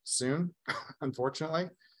 soon, unfortunately,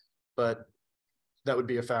 but that would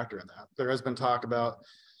be a factor in that. There has been talk about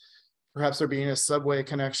perhaps there being a subway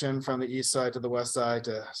connection from the east side to the west side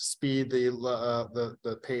to speed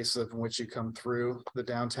the pace of which you come through the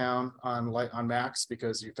downtown on Max,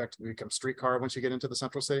 because you effectively become streetcar once you get into the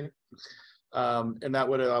central city. And that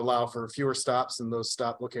would allow for fewer stops, and those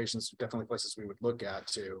stop locations are definitely places we would look at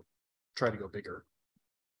to try to go bigger.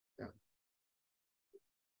 Yeah.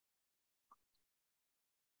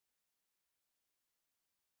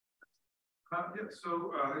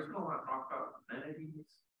 So there's been a lot of talk about amenities.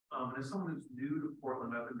 And as someone who's new to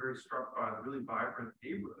Portland, I've been very struck by the really vibrant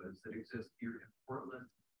neighborhoods that exist here in Portland.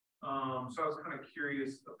 So I was kind of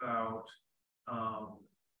curious about,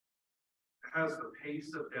 has the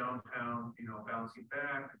pace of downtown, bouncing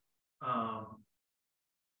back,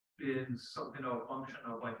 been something of a function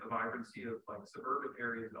of like the vibrancy of like suburban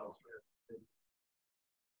areas elsewhere?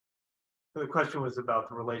 So the question was about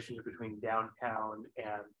the relationship between downtown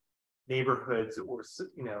and neighborhoods, or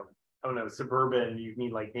I don't know, suburban. You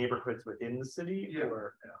mean like neighborhoods within the city? Yeah.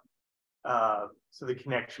 Or so the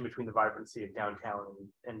connection between the vibrancy of downtown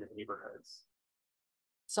and the neighborhoods.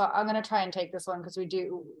 So I'm going to try and take this one because we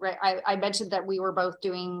do, right? I mentioned that we were both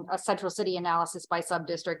doing a central city analysis by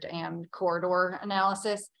sub-district and corridor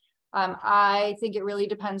analysis. I think it really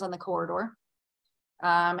depends on the corridor.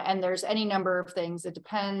 And there's any number of things. It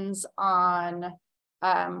depends on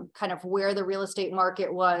kind of where the real estate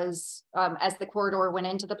market was as the corridor went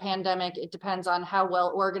into the pandemic. It depends on how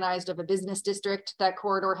well organized of a business district that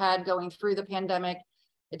corridor had going through the pandemic.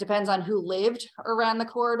 It depends on who lived around the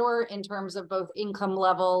corridor in terms of both income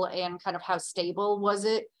level and kind of how stable was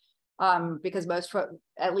it. Because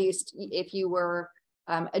at least if you were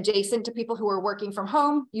adjacent to people who were working from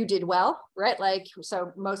home, you did well, right? Like,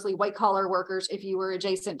 so mostly white collar workers, if you were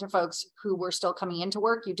adjacent to folks who were still coming into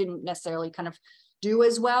work, you didn't necessarily kind of do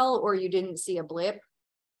as well, or you didn't see a blip.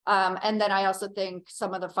 And then I also think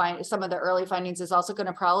some of the early findings is also going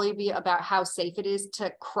to probably be about how safe it is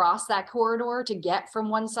to cross that corridor to get from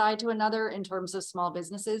one side to another in terms of small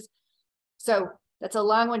businesses. So that's a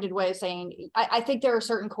long-winded way of saying, I think there are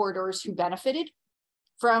certain corridors who benefited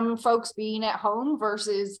from folks being at home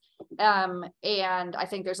versus, and I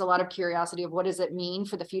think there's a lot of curiosity of what does it mean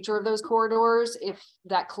for the future of those corridors if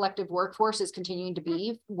that collective workforce is continuing to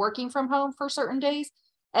be working from home for certain days.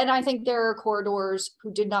 And I think there are corridors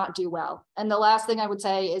who did not do well. And the last thing I would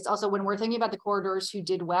say is also when we're thinking about the corridors who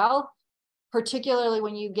did well, particularly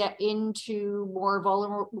when you get into more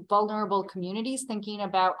vulnerable communities, thinking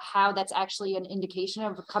about how that's actually an indication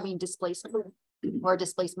of coming displacement or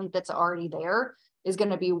displacement that's already there is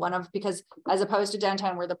going to be one of, because as opposed to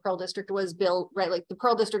downtown where the Pearl District was built, right, like the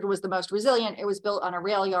Pearl District was the most resilient, it was built on a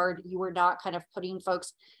rail yard, you were not kind of putting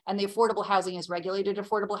folks, and the affordable housing is regulated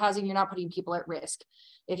affordable housing, you're not putting people at risk.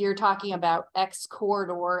 If you're talking about X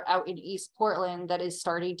corridor out in East Portland that is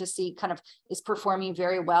starting to see kind of is performing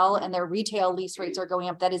very well and their retail lease rates are going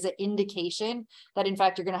up, that is an indication that in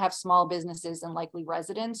fact you're going to have small businesses and likely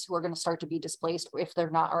residents who are going to start to be displaced if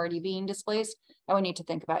they're not already being displaced, and we need to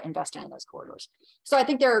think about investing in those corridors. So I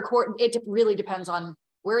think there are, it really depends on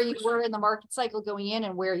where you were in the market cycle going in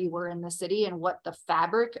and where you were in the city and what the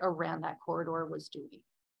fabric around that corridor was doing.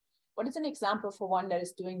 What is an example for one that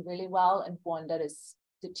is doing really well and one that is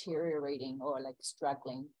deteriorating or like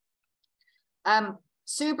struggling?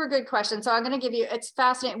 Super good question. So I'm going to give you, it's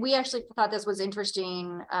fascinating. We actually thought this was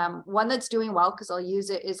interesting. One that's doing well, because I'll use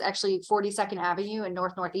it, is actually 42nd Avenue in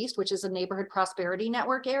Northeast, which is a neighborhood prosperity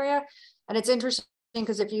network area. And it's interesting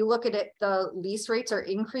because if you look at it, the lease rates are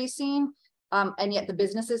increasing, and yet the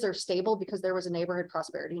businesses are stable because there was a neighborhood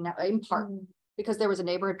prosperity network, in part because there was a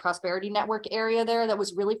neighborhood prosperity network area there that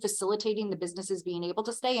was really facilitating the businesses being able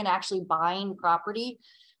to stay and actually buying property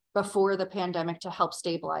before the pandemic to help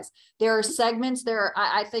stabilize. There are segments there.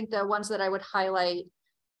 I think the ones that I would highlight,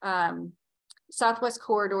 Southwest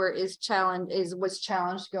Corridor was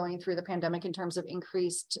challenged going through the pandemic in terms of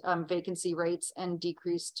increased vacancy rates and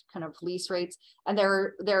decreased kind of lease rates. And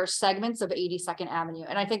there are segments of 82nd Avenue.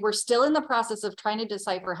 And I think we're still in the process of trying to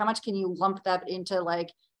decipher how much can you lump that into like,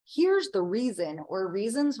 here's the reason or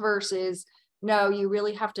reasons versus no, you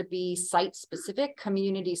really have to be site specific,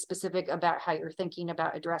 community specific about how you're thinking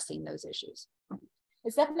about addressing those issues.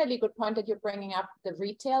 It's definitely a good point that you're bringing up the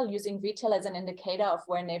retail, using retail as an indicator of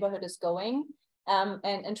where a neighborhood is going.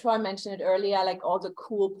 And Troy mentioned it earlier, like all the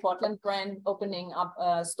cool Portland brand opening up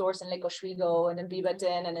stores in Lake Oswego and in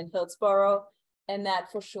Beaverton and in Hillsborough. And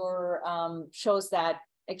that for sure shows that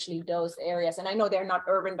actually those areas, and I know they're not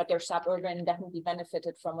urban, but they're suburban and definitely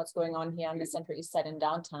benefited from what's going on here on the Central East Side and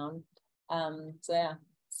downtown. So yeah,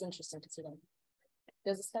 it's interesting to see them.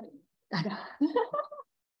 There's a study.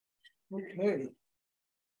 Okay.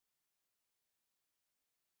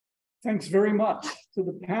 Thanks very much to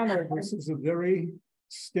the panel. This is a very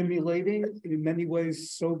stimulating, in many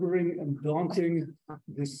ways sobering and daunting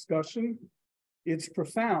discussion. It's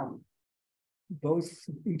profound, both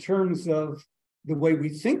in terms of the way we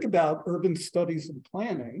think about urban studies and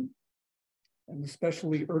planning, and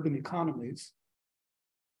especially urban economies,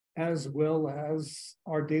 as well as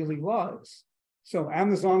our daily lives. So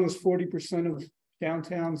Amazon is 40% of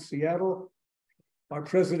downtown Seattle. Our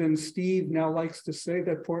president, Steve, now likes to say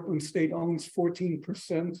that Portland State owns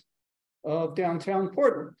 14% of downtown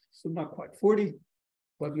Portland. So not quite 40,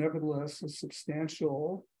 but nevertheless a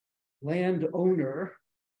substantial landowner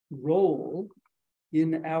role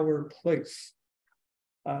in our place.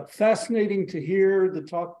 Fascinating to hear the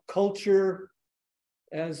talk culture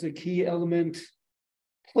as a key element,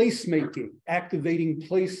 placemaking, activating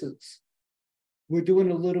places. We're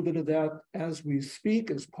doing a little bit of that as we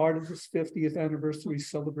speak as part of this 50th anniversary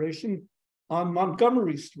celebration on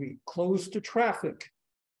Montgomery Street, closed to traffic.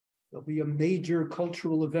 There'll be a major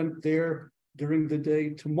cultural event there during the day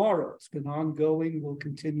tomorrow. It's been ongoing, will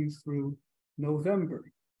continue through November.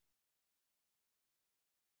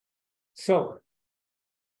 So,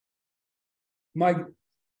 my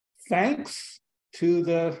thanks to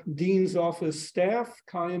the Dean's Office staff,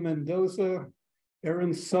 Kaya Mendoza,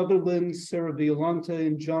 Erin Sutherland, Sarah Violante,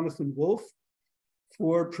 and Jonathan Wolf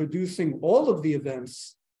for producing all of the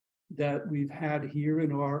events that we've had here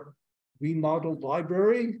in our remodeled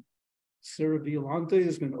library. Sarah Violante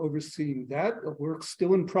has been overseeing that. The work's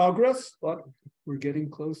still in progress, but we're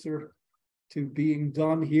getting closer to being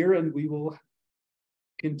done here, and we will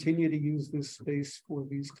continue to use this space for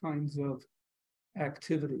these kinds of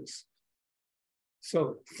activities.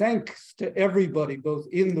 So thanks to everybody, both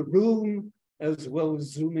in the room as well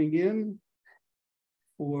as Zooming in,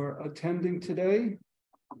 for attending today.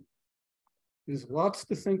 There's lots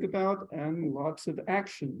to think about and lots of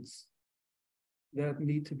actions that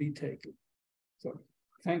need to be taken. So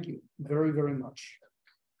thank you very, very much.